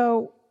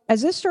 So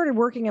as this started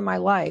working in my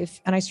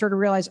life and I started to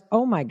realize,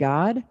 oh my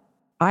God,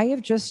 I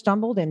have just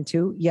stumbled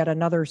into yet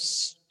another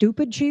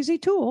stupid, cheesy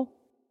tool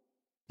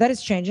that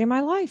is changing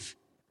my life.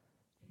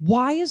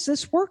 Why is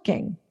this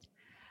working?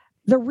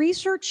 The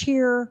research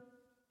here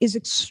is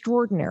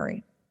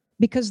extraordinary,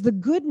 because the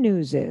good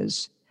news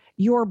is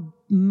your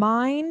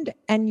mind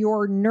and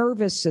your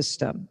nervous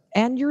system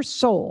and your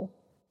soul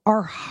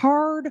are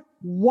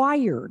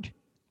hardwired,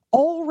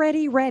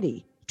 already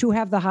ready to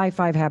have the high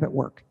five habit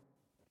work.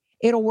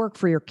 It'll work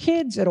for your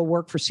kids. It'll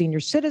work for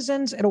senior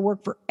citizens. It'll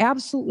work for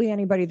absolutely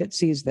anybody that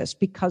sees this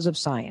because of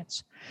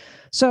science.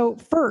 So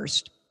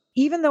first,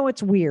 even though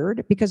it's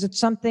weird because it's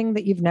something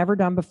that you've never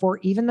done before,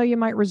 even though you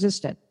might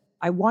resist it,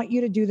 I want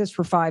you to do this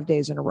for 5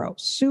 days in a row.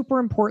 Super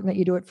important that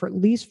you do it for at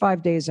least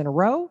 5 days in a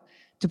row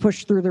to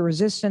push through the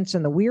resistance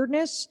and the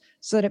weirdness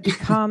so that it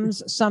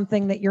becomes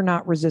something that you're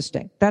not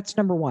resisting. That's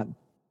number one.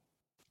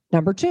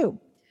 Number two,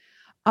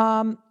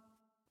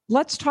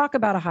 let's talk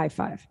about a high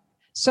five.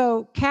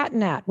 So Kat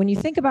and Nat, when you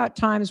think about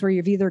times where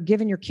you've either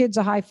given your kids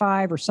a high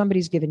five or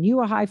somebody's given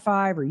you a high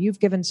five or you've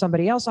given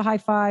somebody else a high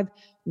five,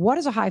 what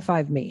does a high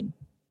five mean?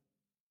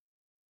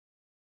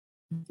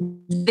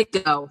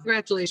 Go.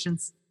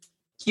 Congratulations.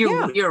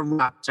 You're a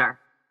rock star.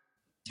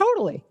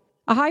 Totally.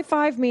 A high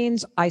five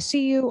means I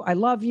see you, I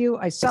love you,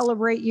 I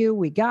celebrate you,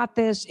 we got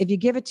this. If you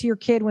give it to your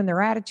kid when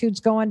their attitude's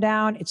going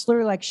down, it's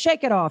literally like,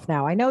 shake it off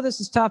now. I know this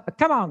is tough, but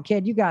come on,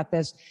 kid, you got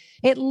this.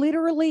 It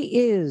literally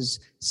is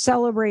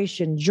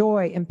celebration,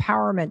 joy,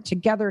 empowerment,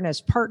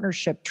 togetherness,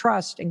 partnership,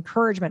 trust,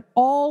 encouragement,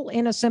 all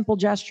in a simple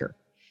gesture.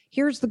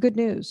 Here's the good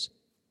news.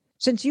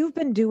 Since you've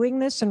been doing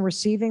this and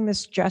receiving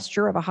this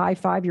gesture of a high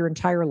five your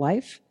entire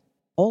life,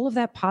 all of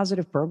that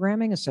positive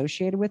programming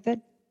associated with it,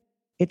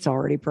 it's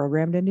already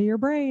programmed into your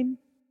brain.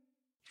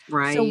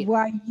 Right. So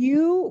while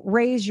you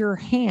raise your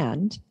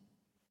hand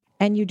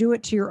and you do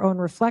it to your own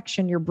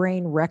reflection, your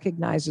brain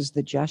recognizes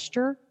the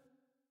gesture.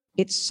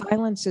 It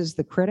silences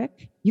the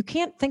critic. You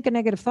can't think a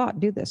negative thought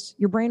and do this.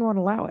 Your brain won't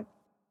allow it.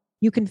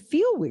 You can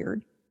feel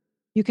weird.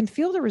 You can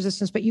feel the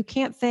resistance, but you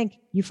can't think,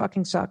 you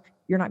fucking suck.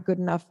 You're not good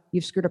enough.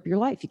 You've screwed up your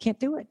life. You can't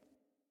do it.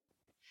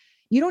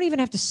 You don't even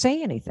have to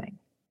say anything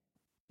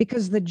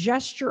because the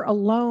gesture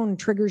alone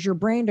triggers your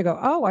brain to go,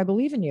 oh, I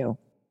believe in you.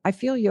 I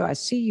feel you. I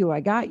see you. I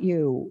got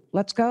you.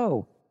 Let's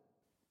go.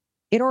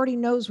 It already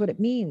knows what it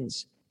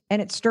means.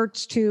 And it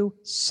starts to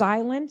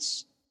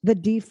silence the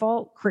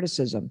default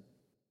criticism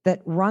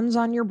that runs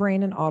on your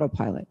brain in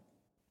autopilot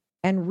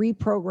and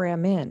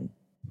reprogram in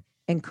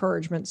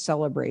encouragement,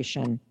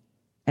 celebration,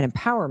 and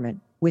empowerment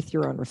with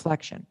your own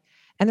reflection.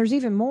 And there's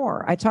even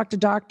more. I talked to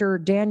Dr.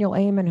 Daniel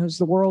Amen, who's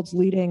the world's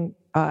leading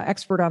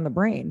expert on the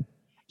brain.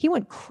 He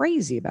went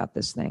crazy about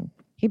this thing.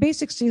 He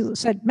basically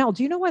said, Mel,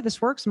 do you know why this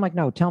works? I'm like,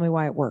 no, tell me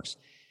why it works.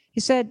 He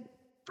said,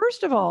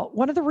 first of all,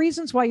 one of the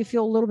reasons why you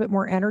feel a little bit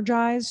more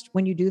energized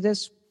when you do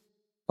this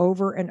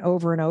over and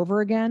over and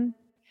over again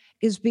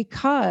is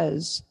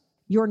because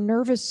your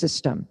nervous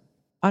system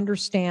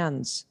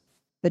understands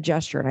the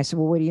gesture. And I said,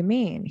 well, what do you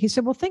mean? He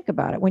said, well, think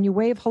about it. When you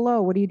wave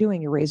hello, what are you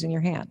doing? You're raising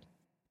your hand.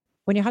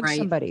 When you hug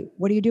somebody,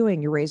 what are you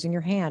doing? You're raising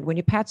your hand. When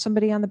you pat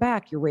somebody on the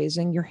back, you're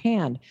raising your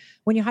hand.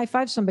 When you high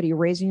five somebody, you're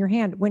raising your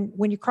hand.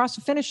 When you cross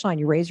the finish line,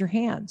 you raise your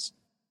hands.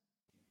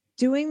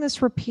 Doing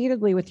this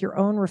repeatedly with your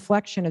own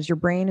reflection as your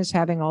brain is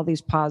having all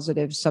these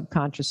positive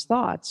subconscious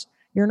thoughts,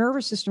 your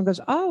nervous system goes,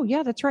 oh,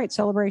 yeah, that's right,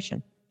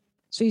 celebration.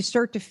 So you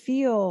start to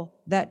feel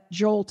that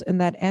jolt and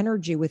that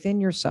energy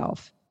within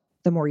yourself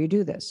the more you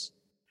do this.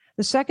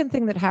 The second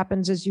thing that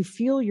happens is you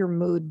feel your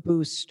mood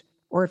boost,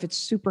 or if it's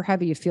super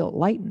heavy, you feel it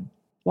lighten.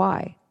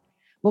 Why?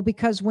 Well,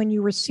 because when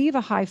you receive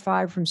a high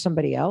five from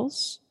somebody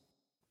else,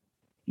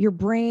 your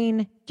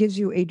brain gives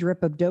you a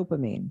drip of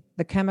dopamine,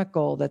 the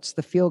chemical that's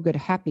the feel-good,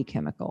 happy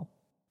chemical.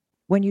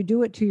 When you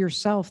do it to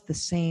yourself, the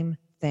same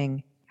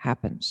thing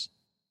happens.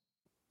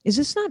 Is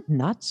this not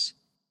nuts?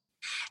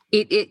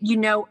 It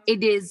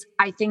is.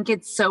 I think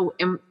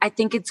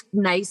it's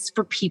nice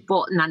for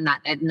people.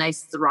 Not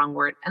nice is the wrong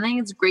word. I think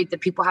it's great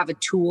that people have a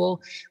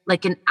tool,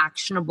 like an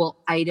actionable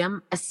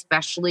item,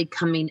 especially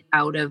coming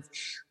out of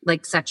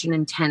like such an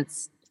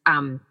intense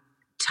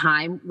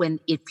time when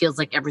it feels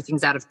like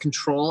everything's out of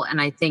control.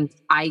 And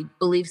I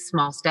believe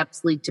small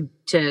steps lead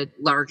to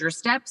larger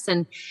steps.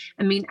 And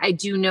I mean, I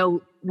do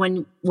know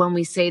when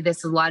we say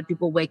this, a lot of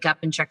people wake up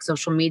and check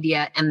social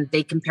media and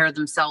they compare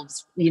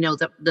themselves,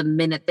 the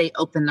minute they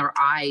open their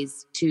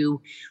eyes to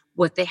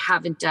what they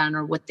haven't done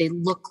or what they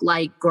look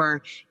like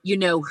or,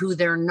 who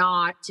they're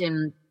not.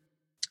 And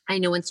I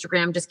know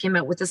Instagram just came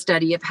out with a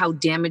study of how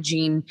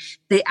damaging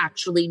they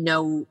actually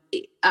know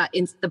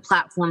the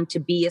platform to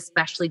be,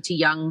 especially to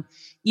young,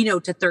 to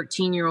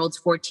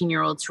 13-year-olds,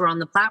 14-year-olds who are on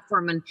the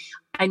platform. And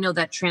I know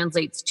that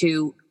translates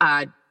to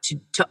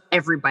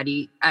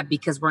everybody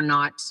because we're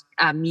not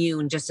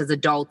immune just as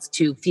adults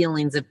to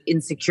feelings of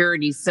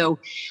insecurity. So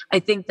I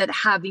think that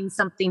having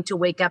something to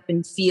wake up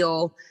and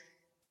feel,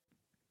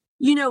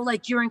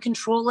 like you're in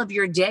control of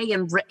your day,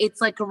 and it's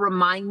like a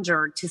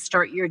reminder to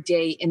start your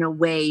day in a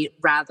way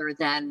rather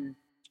than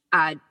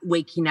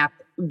waking up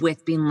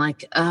with being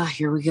like, oh,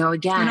 here we go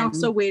again. And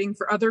also waiting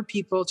for other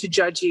people to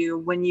judge you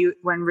when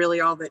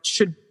really all that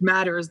should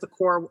matter is the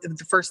core.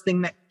 The first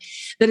thing that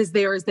is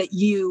there is that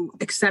you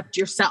accept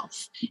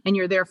yourself and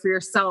you're there for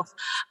yourself.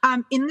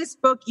 In this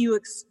book, you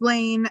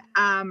explain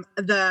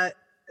the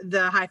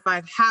high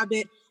five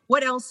habit.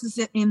 What else is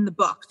it in the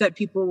book that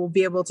people will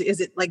be able to, is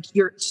it like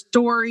your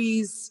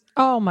stories?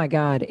 Oh my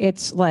God.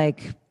 It's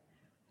like,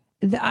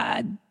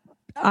 I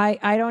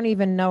don't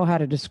even know how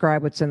to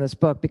describe what's in this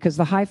book because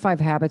the high five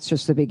habit's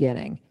just the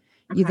beginning.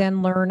 Okay. You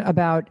then learn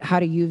about how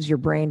to use your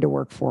brain to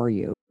work for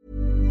you.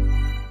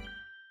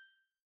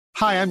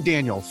 Hi, I'm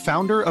Daniel,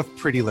 founder of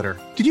Pretty Litter.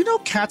 Did you know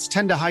cats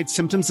tend to hide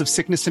symptoms of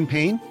sickness and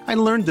pain? I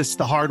learned this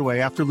the hard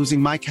way after losing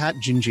my cat,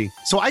 Gingy.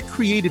 So I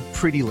created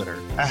Pretty Litter,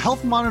 a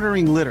health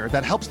monitoring litter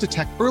that helps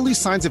detect early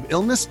signs of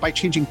illness by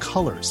changing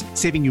colors,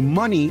 saving you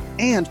money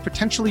and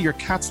potentially your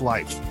cat's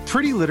life.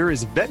 Pretty Litter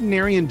is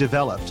veterinarian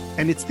developed,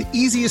 and it's the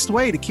easiest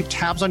way to keep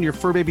tabs on your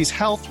fur baby's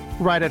health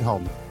right at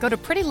home. Go to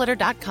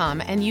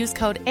prettylitter.com and use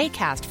code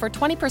ACAST for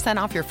 20%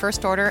 off your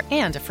first order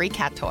and a free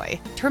cat toy.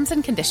 Terms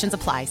and conditions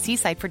apply. See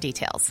site for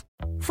details.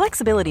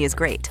 Flexibility is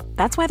great.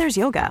 That's why there's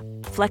yoga.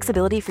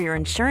 Flexibility for your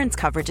insurance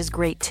coverage is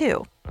great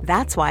too.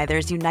 That's why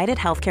there's United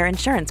Healthcare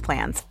Insurance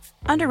Plans.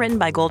 Underwritten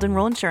by Golden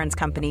Rule Insurance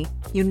Company,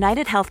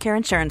 United Healthcare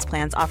Insurance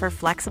Plans offer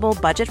flexible,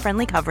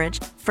 budget-friendly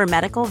coverage for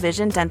medical,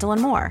 vision, dental,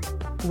 and more.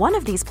 One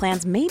of these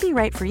plans may be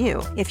right for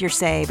you if you're,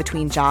 say,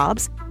 between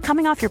jobs,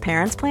 coming off your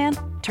parents' plan,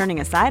 turning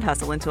a side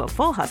hustle into a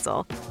full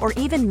hustle, or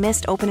even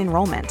missed open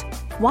enrollment.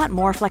 Want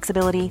more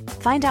flexibility?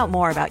 Find out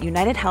more about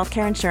United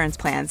Healthcare Insurance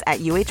Plans at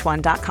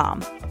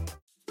uh1.com.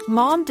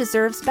 Mom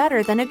deserves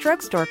better than a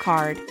drugstore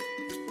card.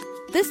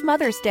 This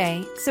Mother's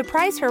Day,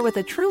 surprise her with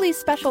a truly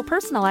special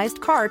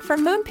personalized card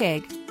from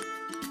Moonpig.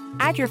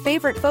 Add your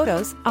favorite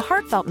photos, a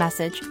heartfelt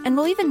message, and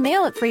we'll even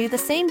mail it for you the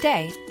same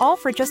day, all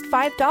for just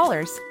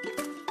 $5.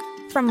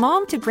 From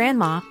mom to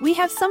grandma, we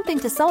have something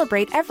to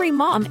celebrate every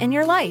mom in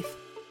your life.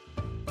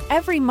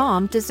 Every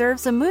mom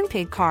deserves a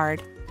Moonpig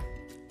card.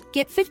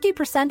 Get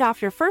 50%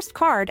 off your first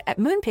card at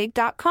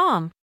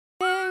moonpig.com.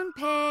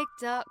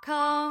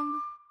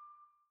 Moonpig.com.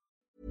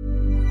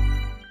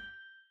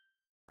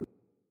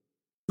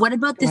 What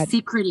about the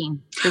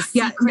secreting? So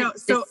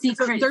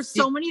there's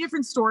so many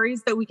different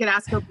stories that we could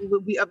ask.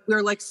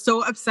 We're like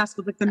so obsessed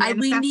with like the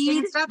manifesting we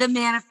need stuff. the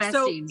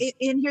manifesting. So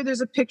in here, there's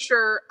a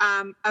picture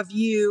of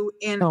you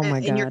in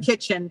your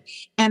kitchen,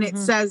 and it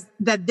says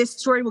that this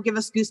story will give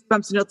us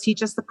goosebumps and it'll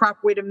teach us the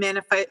proper way to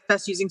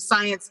manifest using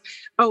science.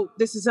 Oh,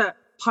 this is a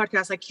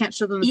podcast. I can't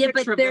show them the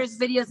picture. But there's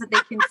videos that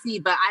they can see.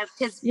 But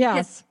because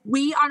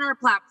we on our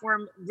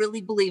platform really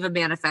believe in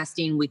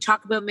manifesting. We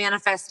talk about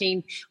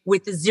manifesting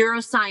with zero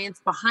science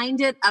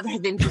behind it, other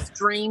than just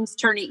dreams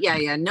turning.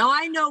 No,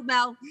 I know,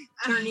 Mel,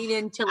 turning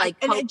into like.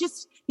 And I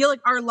just feel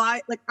like our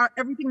life, like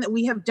everything that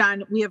we have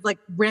done, we have like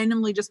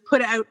randomly just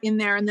put out in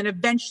there, and then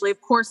eventually,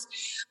 of course,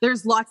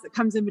 there's lots that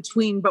comes in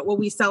between. But what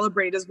we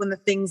celebrate is when the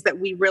things that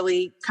we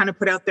really kind of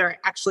put out there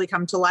actually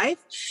come to life.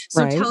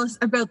 So tell us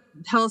about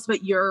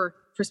your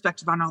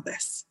perspective on all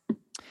this.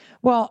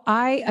 Well,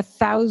 I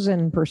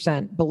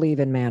 1,000% believe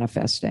in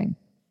manifesting,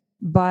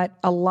 but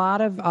a lot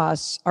of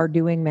us are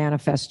doing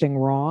manifesting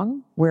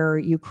wrong, where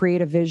you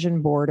create a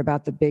vision board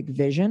about the big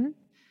vision.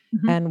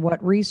 Mm-hmm. And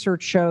what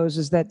research shows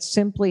is that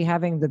simply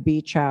having the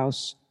beach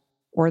house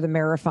or the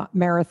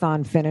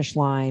marathon finish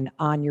line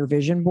on your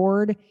vision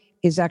board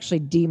is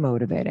actually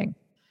demotivating.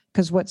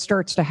 Because what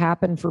starts to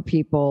happen for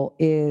people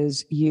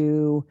is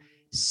you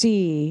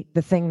see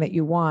the thing that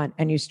you want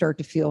and you start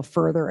to feel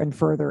further and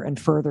further and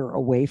further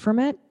away from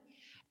it.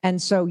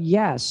 And so,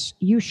 yes,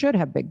 you should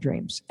have big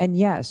dreams. And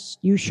yes,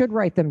 you should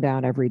write them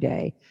down every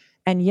day.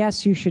 And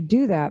yes, you should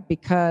do that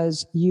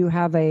because you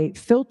have a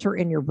filter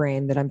in your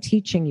brain that I'm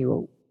teaching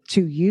you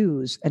to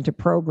use and to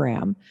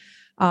program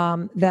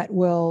that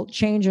will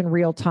change in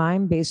real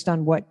time based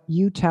on what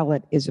you tell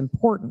it is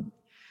important.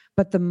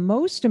 But the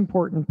most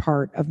important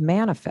part of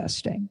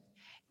manifesting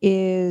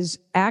is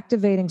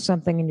activating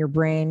something in your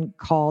brain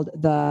called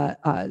the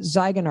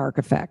Zeigarnik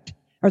effect,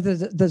 or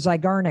the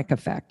Zeigarnik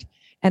effect.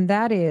 And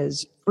that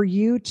is for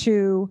you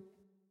to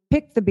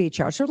pick the beach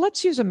house. So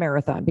let's use a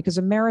marathon, because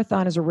a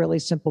marathon is a really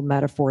simple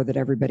metaphor that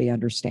everybody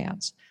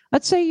understands.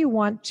 Let's say you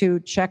want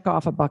to check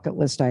off a bucket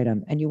list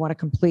item and you want to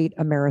complete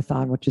a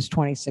marathon, which is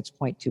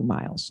 26.2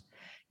 miles.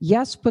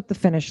 Yes, put the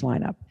finish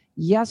line up.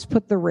 Yes,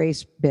 put the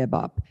race bib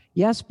up.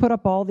 Yes, put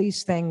up all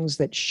these things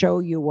that show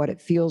you what it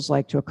feels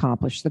like to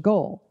accomplish the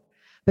goal.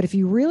 But if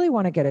you really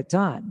want to get it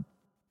done,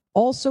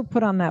 also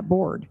put on that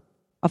board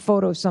a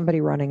photo of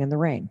somebody running in the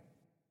rain.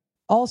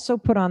 Also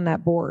put on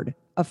that board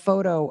a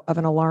photo of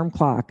an alarm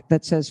clock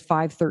that says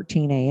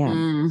 5:13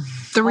 a.m.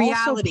 The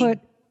reality.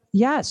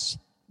 Also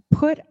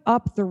put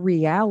up the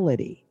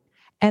reality.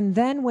 And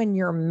then when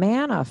you're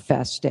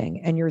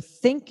manifesting and you're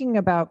thinking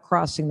about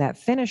crossing that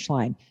finish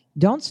line,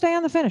 don't stay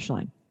on the finish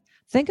line.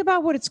 Think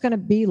about what it's going to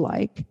be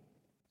like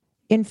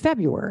in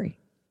February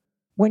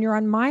when you're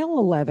on mile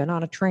 11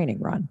 on a training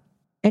run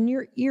and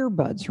your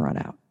earbuds run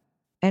out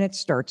and it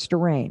starts to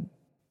rain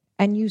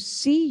and you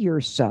see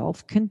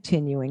yourself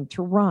continuing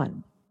to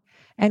run.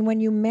 And when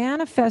you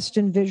manifest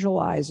and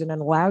visualize and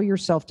allow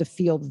yourself to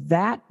feel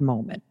that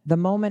moment, the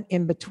moment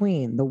in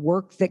between, the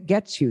work that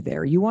gets you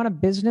there, you want a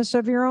business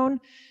of your own,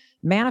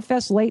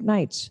 manifest late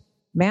nights.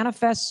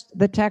 Manifest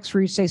the text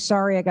where you say,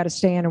 sorry, I got to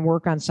stay in and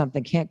work on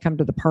something, can't come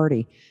to the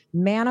party.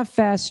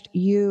 Manifest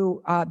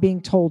you being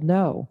told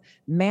no.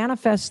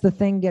 Manifest the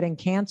thing getting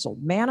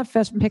canceled.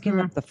 Manifest picking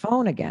up the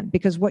phone again,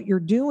 because what you're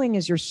doing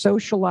is you're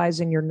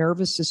socializing your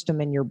nervous system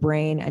and your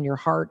brain and your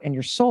heart and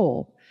your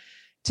soul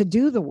to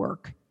do the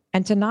work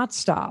and to not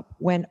stop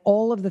when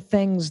all of the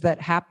things that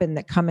happen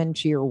that come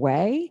into your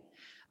way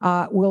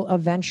will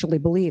eventually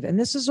believe. And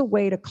this is a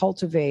way to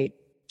cultivate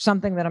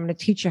something that I'm going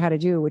to teach you how to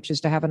do, which is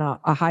to have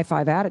a high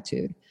five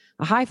attitude.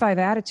 A high five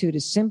attitude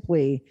is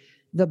simply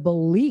the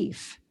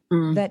belief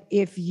that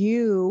if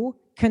you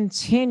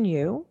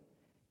continue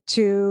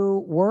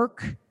to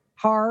work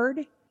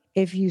hard,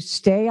 if you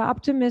stay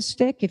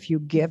optimistic, if you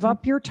give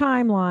up your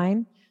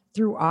timeline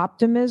through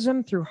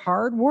optimism, through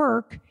hard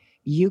work,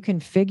 you can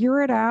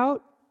figure it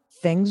out.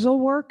 Things will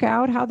work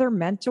out how they're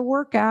meant to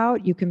work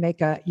out. You can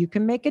make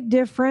a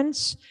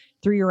difference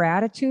through your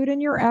attitude and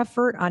your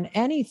effort on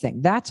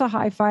anything. That's a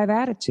high five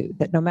attitude,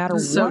 that no matter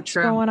what's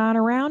going on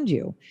around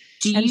you.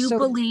 Do you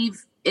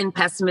believe in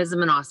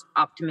pessimism and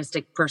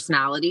optimistic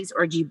personalities,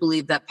 or do you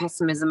believe that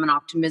pessimism and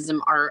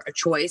optimism are a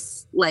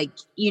choice? Like,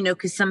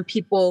 because some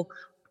people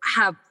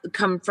have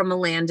come from a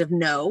land of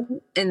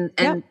no, and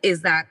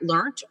is that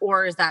learnt,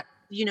 or is that,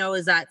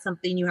 is that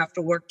something you have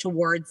to work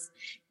towards,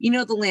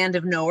 the land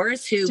of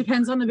knowers who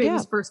depends on the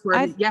baby's first word.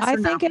 I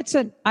think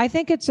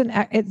it's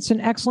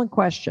an excellent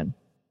question.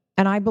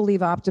 And I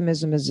believe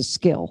optimism is a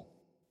skill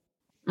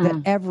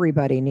that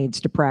everybody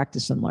needs to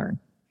practice and learn,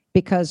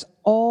 because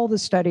all the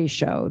studies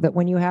show that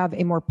when you have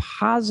a more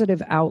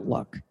positive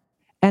outlook,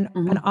 and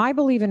I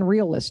believe in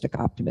realistic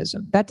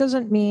optimism, that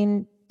doesn't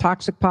mean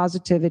toxic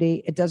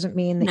positivity. It doesn't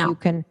mean that you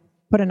can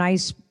put a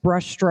nice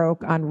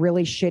brushstroke on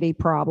really shitty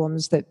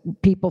problems that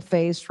people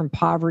face, from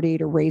poverty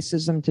to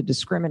racism to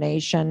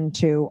discrimination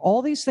to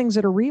all these things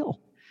that are real.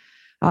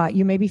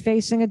 You may be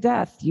facing a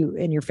death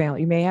in your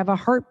family. You may have a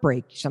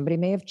heartbreak. Somebody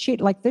may have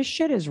cheated. Like, this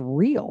shit is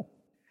real.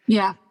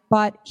 Yeah.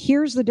 But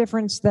here's the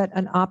difference that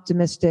an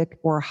optimistic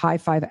or high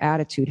five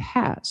attitude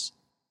has.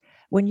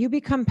 When you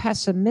become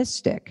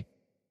pessimistic,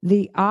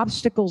 the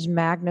obstacles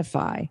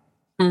magnify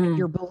and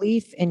your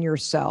belief in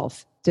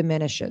yourself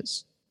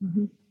diminishes.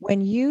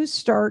 When you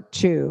start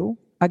to,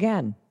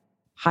 again,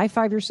 high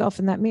five yourself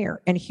in that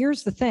mirror. And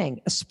here's the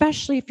thing,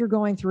 especially if you're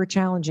going through a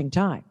challenging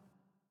time,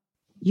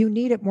 you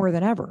need it more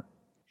than ever.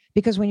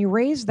 Because when you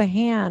raise the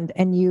hand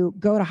and you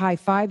go to high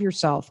five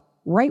yourself,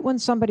 right when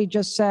somebody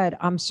just said,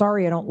 "I'm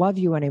sorry, I don't love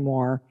you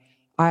anymore.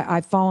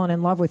 I've fallen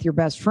in love with your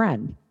best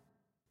friend,"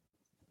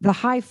 the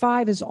high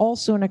five is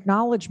also an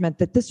acknowledgement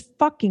that this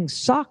fucking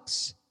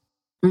sucks.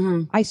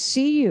 I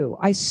see you.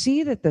 I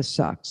see that this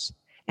sucks.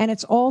 And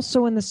it's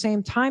also in the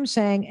same time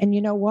saying, and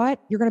you know what?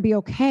 You're going to be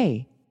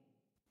okay.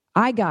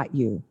 I got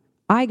you.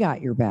 I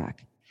got your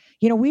back.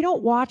 We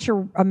don't watch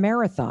a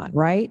marathon,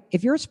 right?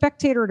 If you're a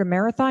spectator at a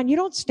marathon, you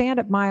don't stand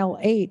at mile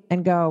 8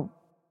 and go,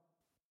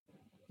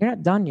 "You're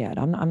not done yet.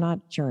 I'm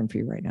not cheering for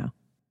you right now."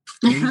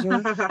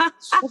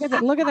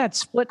 Look at that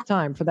split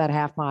time for that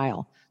half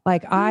mile.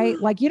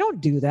 You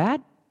don't do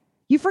that.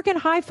 You freaking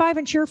high five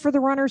and cheer for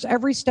the runners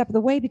every step of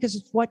the way, because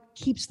it's what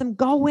keeps them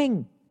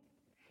going.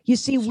 You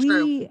see,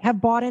 we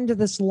have bought into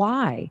this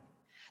lie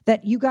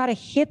that you got to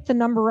hit the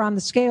number on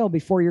the scale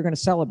before you're going to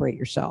celebrate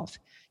yourself.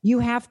 You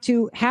have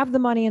to have the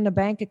money in the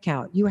bank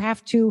account. You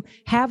have to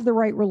have the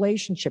right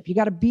relationship. You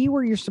got to be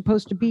where you're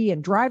supposed to be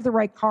and drive the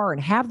right car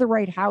and have the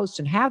right house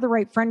and have the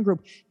right friend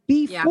group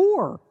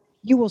before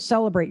you will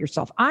celebrate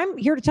yourself. I'm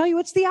here to tell you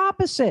it's the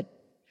opposite.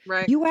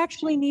 Right. You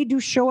actually need to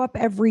show up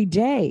every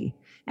day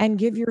and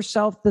give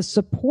yourself the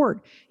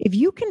support. If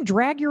you can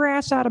drag your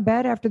ass out of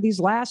bed after these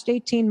last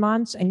 18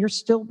 months and you're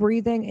still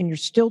breathing and you're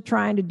still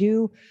trying to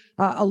do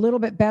a little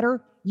bit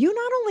better, you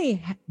not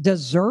only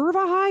deserve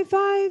a high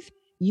five,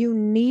 you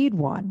need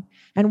one.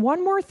 And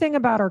one more thing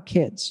about our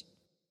kids.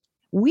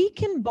 We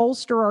can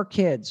bolster our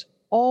kids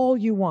all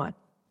you want.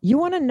 You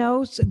want to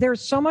know,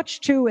 there's so much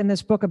too in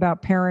this book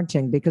about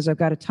parenting, because I've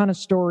got a ton of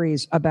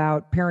stories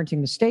about parenting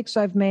mistakes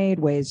I've made,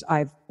 ways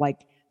I've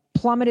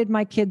plummeted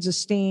my kids'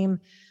 esteem,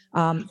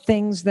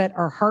 things that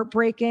are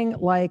heartbreaking,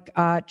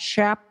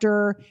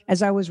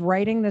 as I was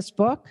writing this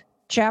book,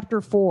 chapter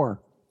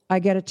 4, I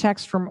get a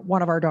text from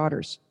one of our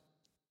daughters.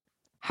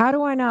 "How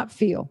do I not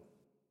feel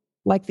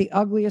like the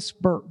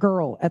ugliest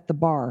girl at the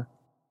bar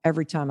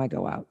every time I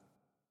go out?"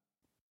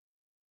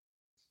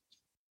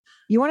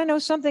 You want to know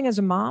something as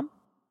a mom?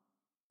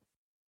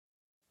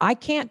 I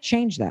can't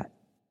change that.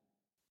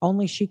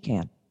 Only she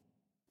can.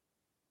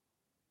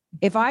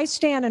 If I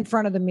stand in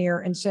front of the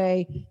mirror and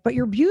say, "But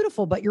you're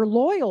beautiful, but you're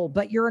loyal,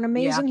 but you're an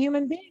amazing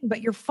human being,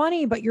 but you're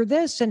funny, but you're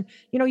this, and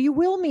you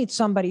will meet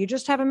somebody, you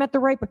just haven't met the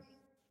right,"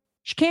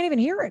 she can't even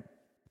hear it,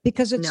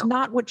 because it's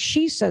not what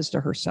she says to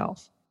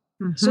herself.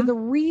 So the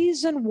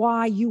reason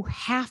why you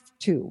have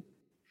to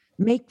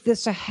make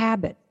this a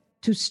habit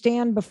to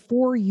stand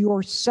before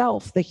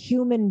yourself, the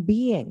human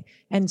being,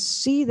 and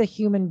see the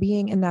human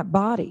being in that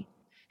body,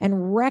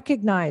 and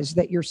recognize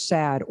that you're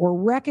sad, or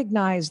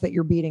recognize that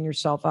you're beating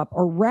yourself up,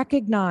 or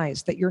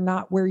recognize that you're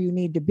not where you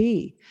need to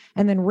be,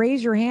 and then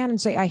raise your hand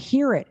and say, "I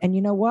hear it. And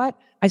you know what?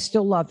 I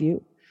still love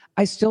you.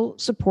 I still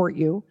support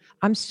you.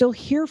 I'm still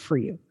here for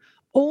you."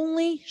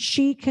 Only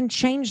she can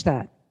change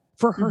that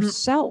for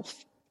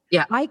herself.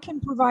 Yeah. I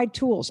can provide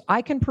tools.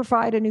 I can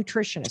provide a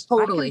nutritionist.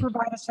 Totally. I can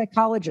provide a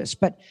psychologist,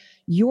 but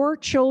your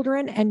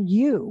children and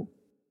you,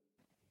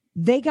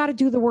 they got to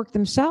do the work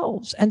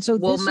themselves. And so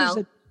this is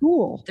a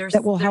tool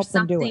that will help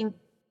them do it.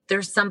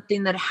 there's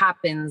something that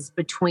happens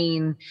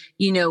between,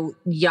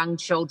 young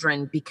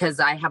children, because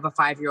I have a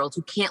 5-year-old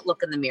who can't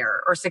look in the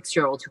mirror, or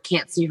 6-year-old who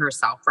can't see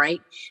herself,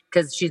 right?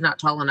 Because she's not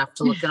tall enough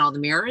to look in all the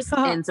mirrors.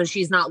 And so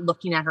she's not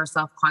looking at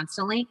herself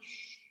constantly.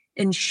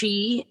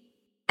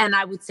 And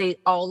I would say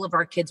all of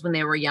our kids when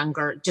they were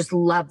younger just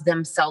love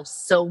themselves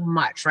so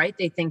much, right?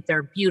 They think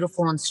they're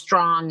beautiful and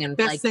strong and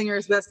best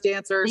singers, best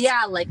dancers.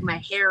 Yeah. Like my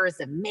hair is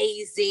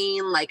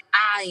amazing. Like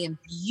I am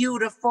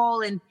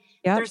beautiful. And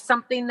there's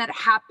something that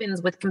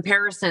happens with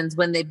comparisons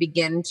when they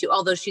begin to,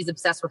 although she's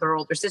obsessed with her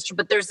older sister,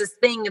 but there's this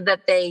thing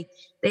that they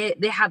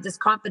have this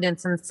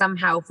confidence. And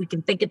somehow if we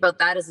can think about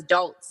that as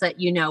adults, that,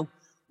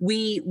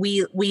 we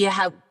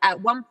have, at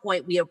one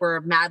point we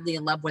were madly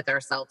in love with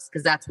ourselves,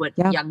 because that's what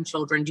young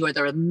children do.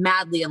 They're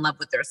madly in love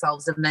with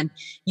themselves, and then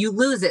you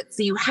lose it.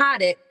 So you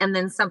had it, and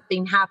then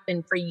something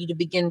happened for you to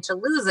begin to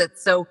lose it.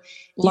 So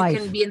you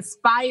can be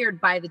inspired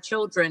by the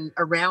children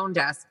around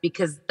us,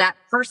 because that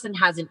person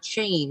hasn't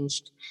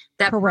changed.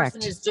 That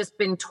person has just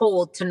been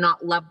told to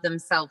not love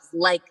themselves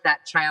like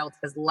that child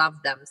has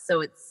loved them. So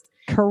it's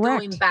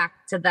going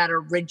back to that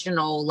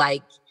original,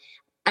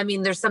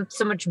 there's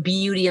so much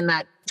beauty in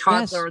that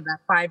toddler, or that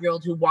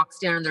 5-year-old who walks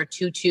down in their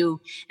tutu,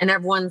 and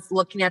everyone's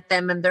looking at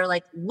them and they're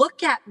like,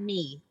 look at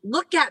me,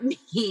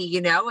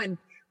 and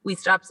we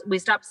stop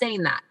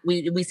saying that.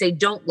 We say,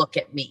 don't look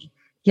at me.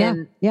 Yeah.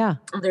 And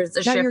there's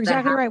a shift. You're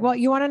exactly right. Well,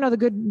 you want to know the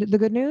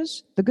good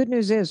news? The good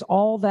news is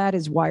all that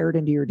is wired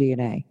into your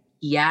DNA.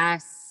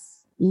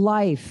 Yes.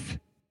 Life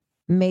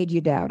made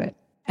you doubt it.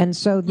 And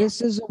so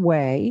this is a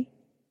way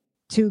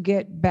to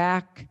get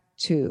back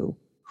to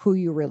who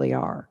you really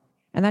are.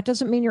 And that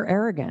doesn't mean you're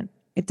arrogant.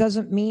 It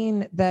doesn't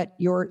mean that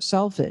you're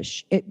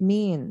selfish. It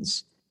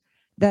means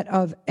that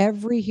of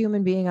every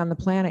human being on the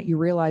planet, you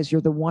realize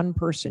you're the one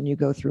person you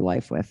go through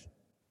life with.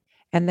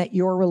 And that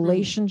your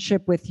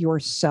relationship with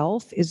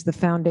yourself is the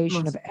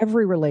foundation of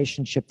every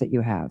relationship that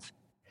you have.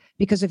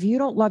 Because if you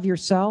don't love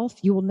yourself,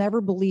 you will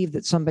never believe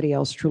that somebody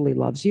else truly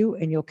loves you,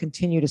 and you'll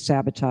continue to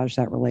sabotage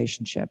that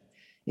relationship.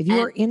 If you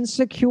are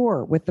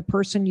insecure with the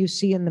person you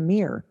see in the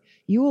mirror,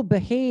 you will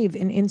behave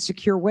in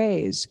insecure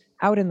ways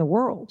out in the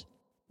world.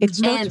 It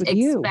starts with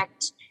you.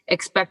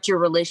 Expect your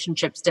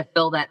relationships to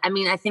fill that.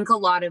 I think a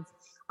lot of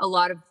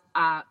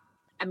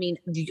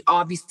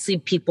obviously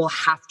people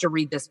have to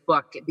read this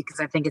book, because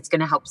I think it's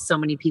going to help so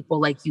many people,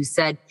 like you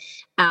said.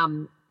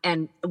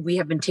 And we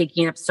have been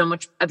taking up so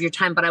much of your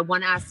time, but I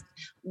want to ask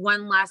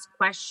one last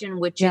question,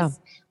 which is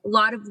a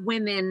lot of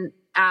women,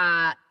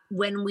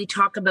 when we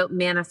talk about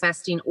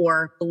manifesting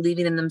or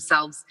believing in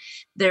themselves,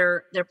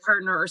 their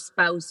partner or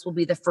spouse will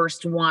be the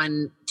first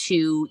one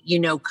to,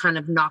 kind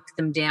of knock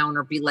them down,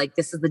 or be like,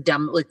 this is the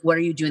dumb, like, what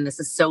are you doing?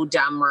 This is so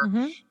dumb. Or,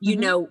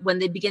 when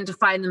they begin to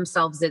find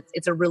themselves,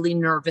 it's a really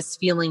nervous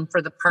feeling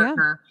for the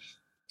partner,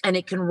 and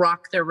it can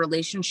rock their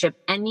relationship.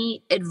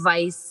 Any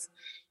advice?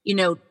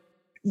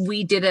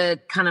 We did a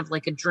kind of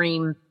like a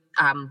dream,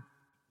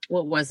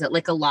 what was it?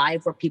 Like a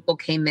live where people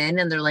came in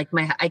and they're like,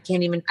 I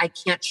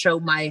can't show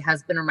my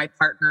husband or my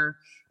partner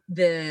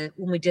when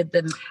we did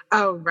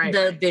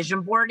the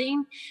vision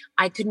boarding.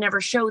 I could never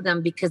show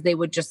them because they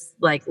would just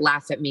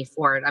laugh at me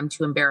for it. I'm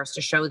too embarrassed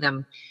to show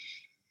them.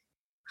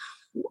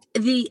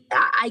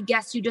 I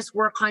guess you just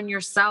work on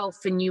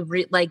yourself, and you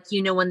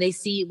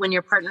when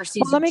your partner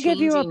sees. Well, let me give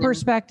you a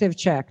perspective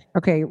check.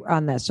 Okay.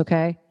 On this.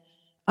 Okay.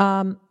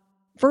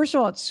 First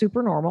of all, it's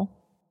super normal.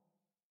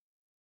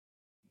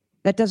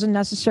 That doesn't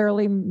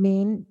necessarily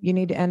mean you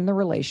need to end the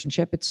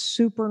relationship. It's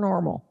super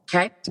normal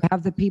to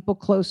have the people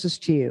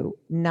closest to you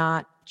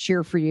not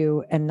cheer for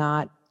you and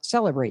not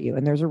celebrate you.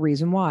 And there's a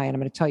reason why. And I'm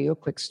going to tell you a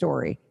quick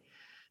story.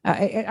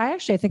 I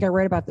think I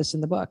write about this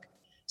in the book.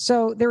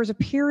 So there was a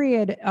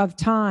period of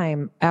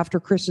time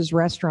after Chris's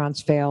restaurants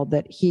failed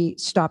that he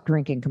stopped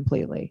drinking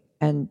completely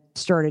and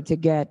started to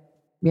get,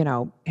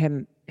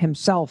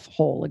 himself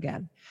whole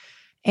again.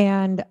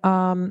 And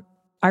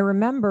I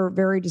remember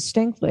very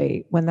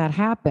distinctly when that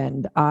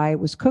happened, I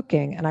was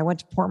cooking and I went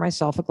to pour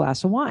myself a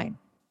glass of wine.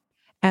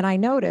 And I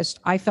noticed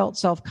I felt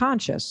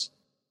self-conscious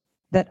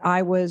that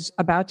I was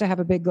about to have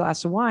a big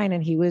glass of wine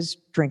and he was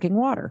drinking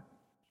water.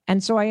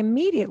 And so I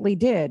immediately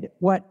did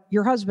what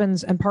your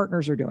husbands and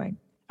partners are doing.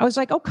 I was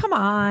like, oh, come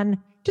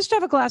on, just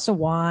have a glass of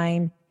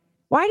wine.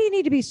 Why do you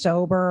need to be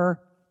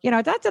sober?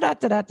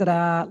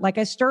 Like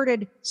I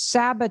started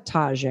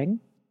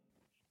sabotaging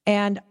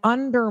and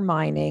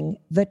undermining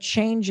the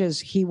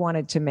changes he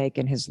wanted to make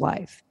in his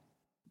life.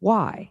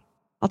 Why?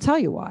 I'll tell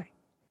you why.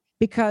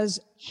 Because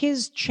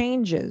his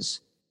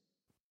changes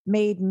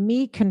made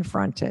me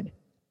confronted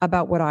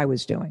about what I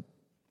was doing.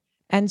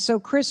 And so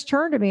Chris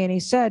turned to me and he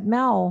said,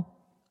 Mel,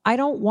 I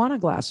don't want a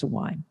glass of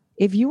wine.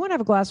 If you want to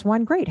have a glass of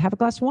wine, great, have a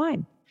glass of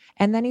wine.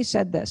 And then he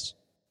said this,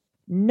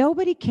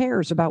 nobody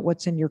cares about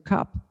what's in your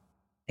cup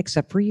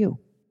except for you.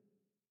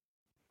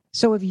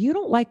 So if you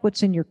don't like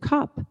what's in your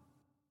cup,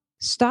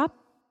 stop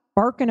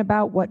barking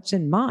about what's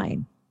in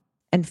mine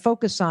and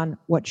focus on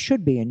what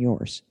should be in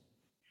yours.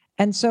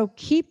 And so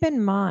keep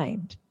in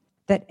mind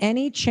that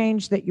any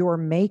change that you're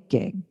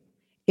making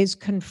is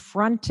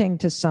confronting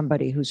to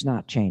somebody who's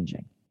not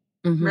changing.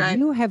 Mm-hmm. Right.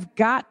 You have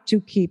got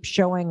to keep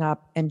showing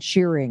up and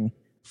cheering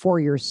for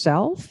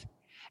yourself.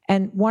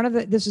 And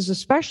this is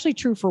especially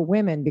true for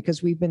women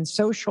because we've been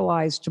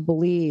socialized to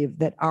believe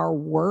that our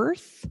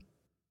worth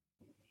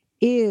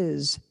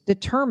is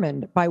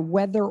determined by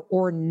whether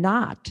or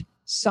not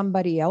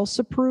somebody else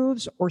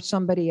approves or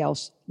somebody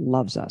else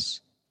loves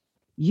us.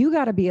 You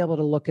got to be able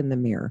to look in the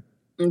mirror.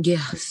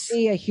 Yes. To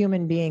see a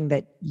human being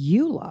that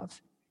you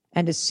love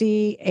and to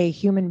see a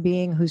human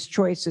being whose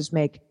choices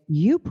make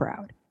you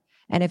proud.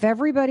 And if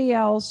everybody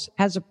else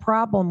has a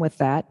problem with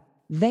that,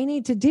 they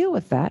need to deal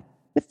with that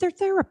with their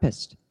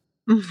therapist.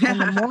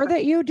 And the more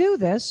that you do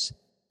this,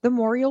 the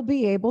more you'll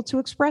be able to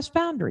express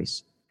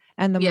boundaries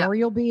and the more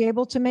you'll be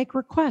able to make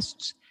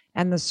requests.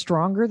 And the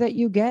stronger that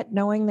you get,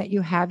 knowing that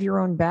you have your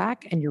own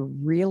back and you're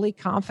really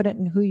confident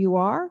in who you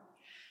are,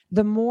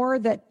 the more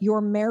that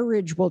your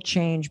marriage will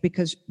change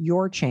because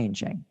you're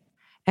changing.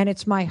 And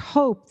it's my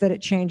hope that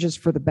it changes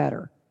for the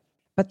better.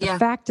 But the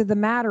fact of the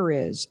matter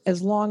is,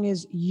 as long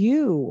as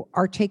you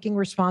are taking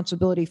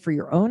responsibility for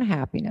your own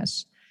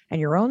happiness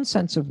and your own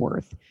sense of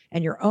worth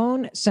and your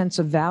own sense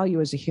of value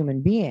as a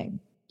human being,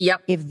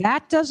 if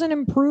that doesn't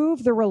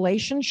improve the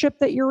relationship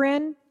that you're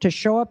in to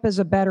show up as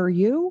a better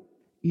you,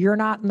 you're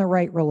not in the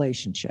right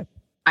relationship.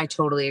 I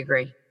totally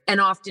agree. And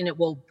often it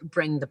will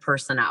bring the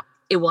person up.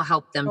 It will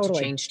help them to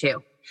change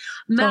too.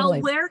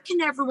 Mel, where can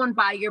everyone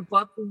buy your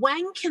book?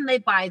 When can they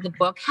buy the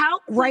book? How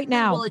right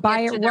now? Will it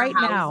buy get it to their right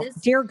houses?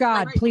 now. Dear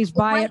God, please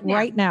buy it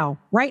right now.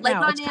 Right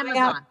now. Like on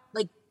Amazon.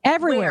 Like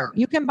everywhere. where?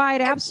 You can buy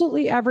it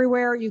absolutely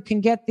everywhere. You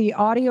can get the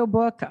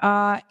audiobook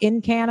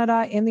in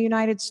Canada, in the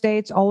United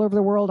States, all over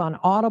the world on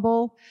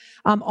Audible.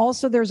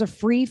 Also, there's a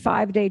free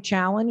 5-day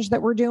challenge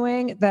that we're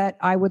doing that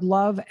I would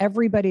love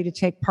everybody to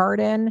take part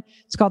in.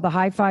 It's called the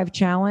High Five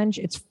Challenge.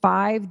 It's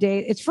 5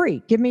 days. It's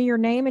free. Give me your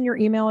name and your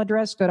email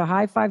address. Go to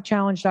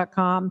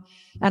highfivechallenge.com.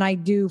 And I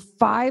do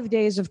 5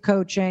 days of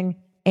coaching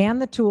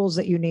and the tools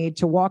that you need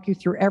to walk you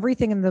through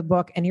everything in the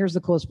book. And here's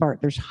the coolest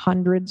part. There's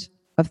hundreds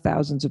of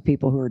thousands of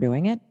people who are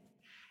doing it.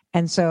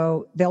 And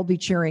so they'll be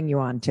cheering you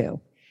on too.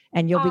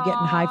 And you'll be getting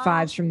high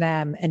fives from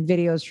them and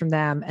videos from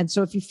them. And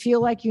so if you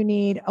feel like you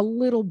need a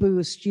little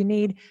boost, you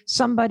need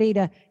somebody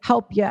to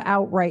help you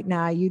out right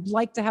now, you'd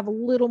like to have a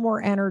little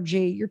more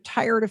energy, you're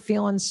tired of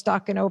feeling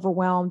stuck and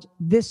overwhelmed,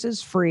 this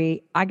is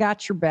free. I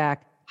got your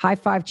back.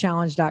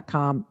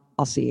 highfivechallenge.com.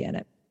 I'll see you in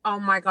it. Oh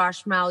my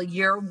gosh, Mel,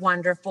 you're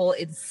wonderful.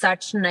 It's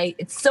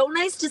so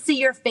nice to see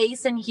your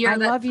face and hear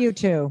that. I love you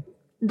too.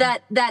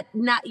 That not,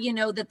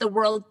 that the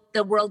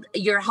world,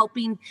 you're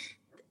helping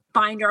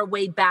find our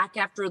way back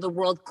after the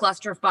world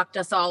cluster fucked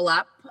us all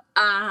up.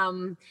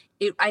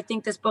 I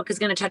think this book is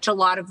going to touch a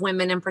lot of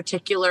women in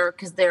particular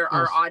because they're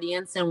our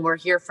audience and we're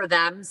here for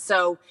them.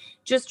 So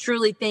just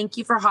truly thank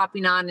you for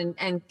hopping on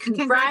and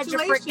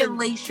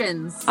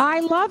congratulations. I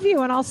love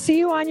you and I'll see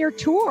you on your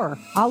tour.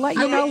 I'll let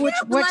you know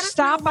which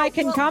stop I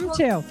can come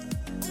to.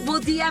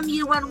 We'll DM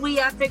you when we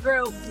figure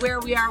out where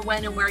we are,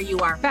 when, and where you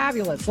are.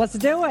 Fabulous. Let's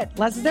do it.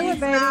 Let's do it,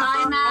 baby.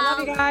 Bye, Mel. I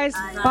love you guys.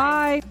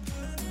 Bye.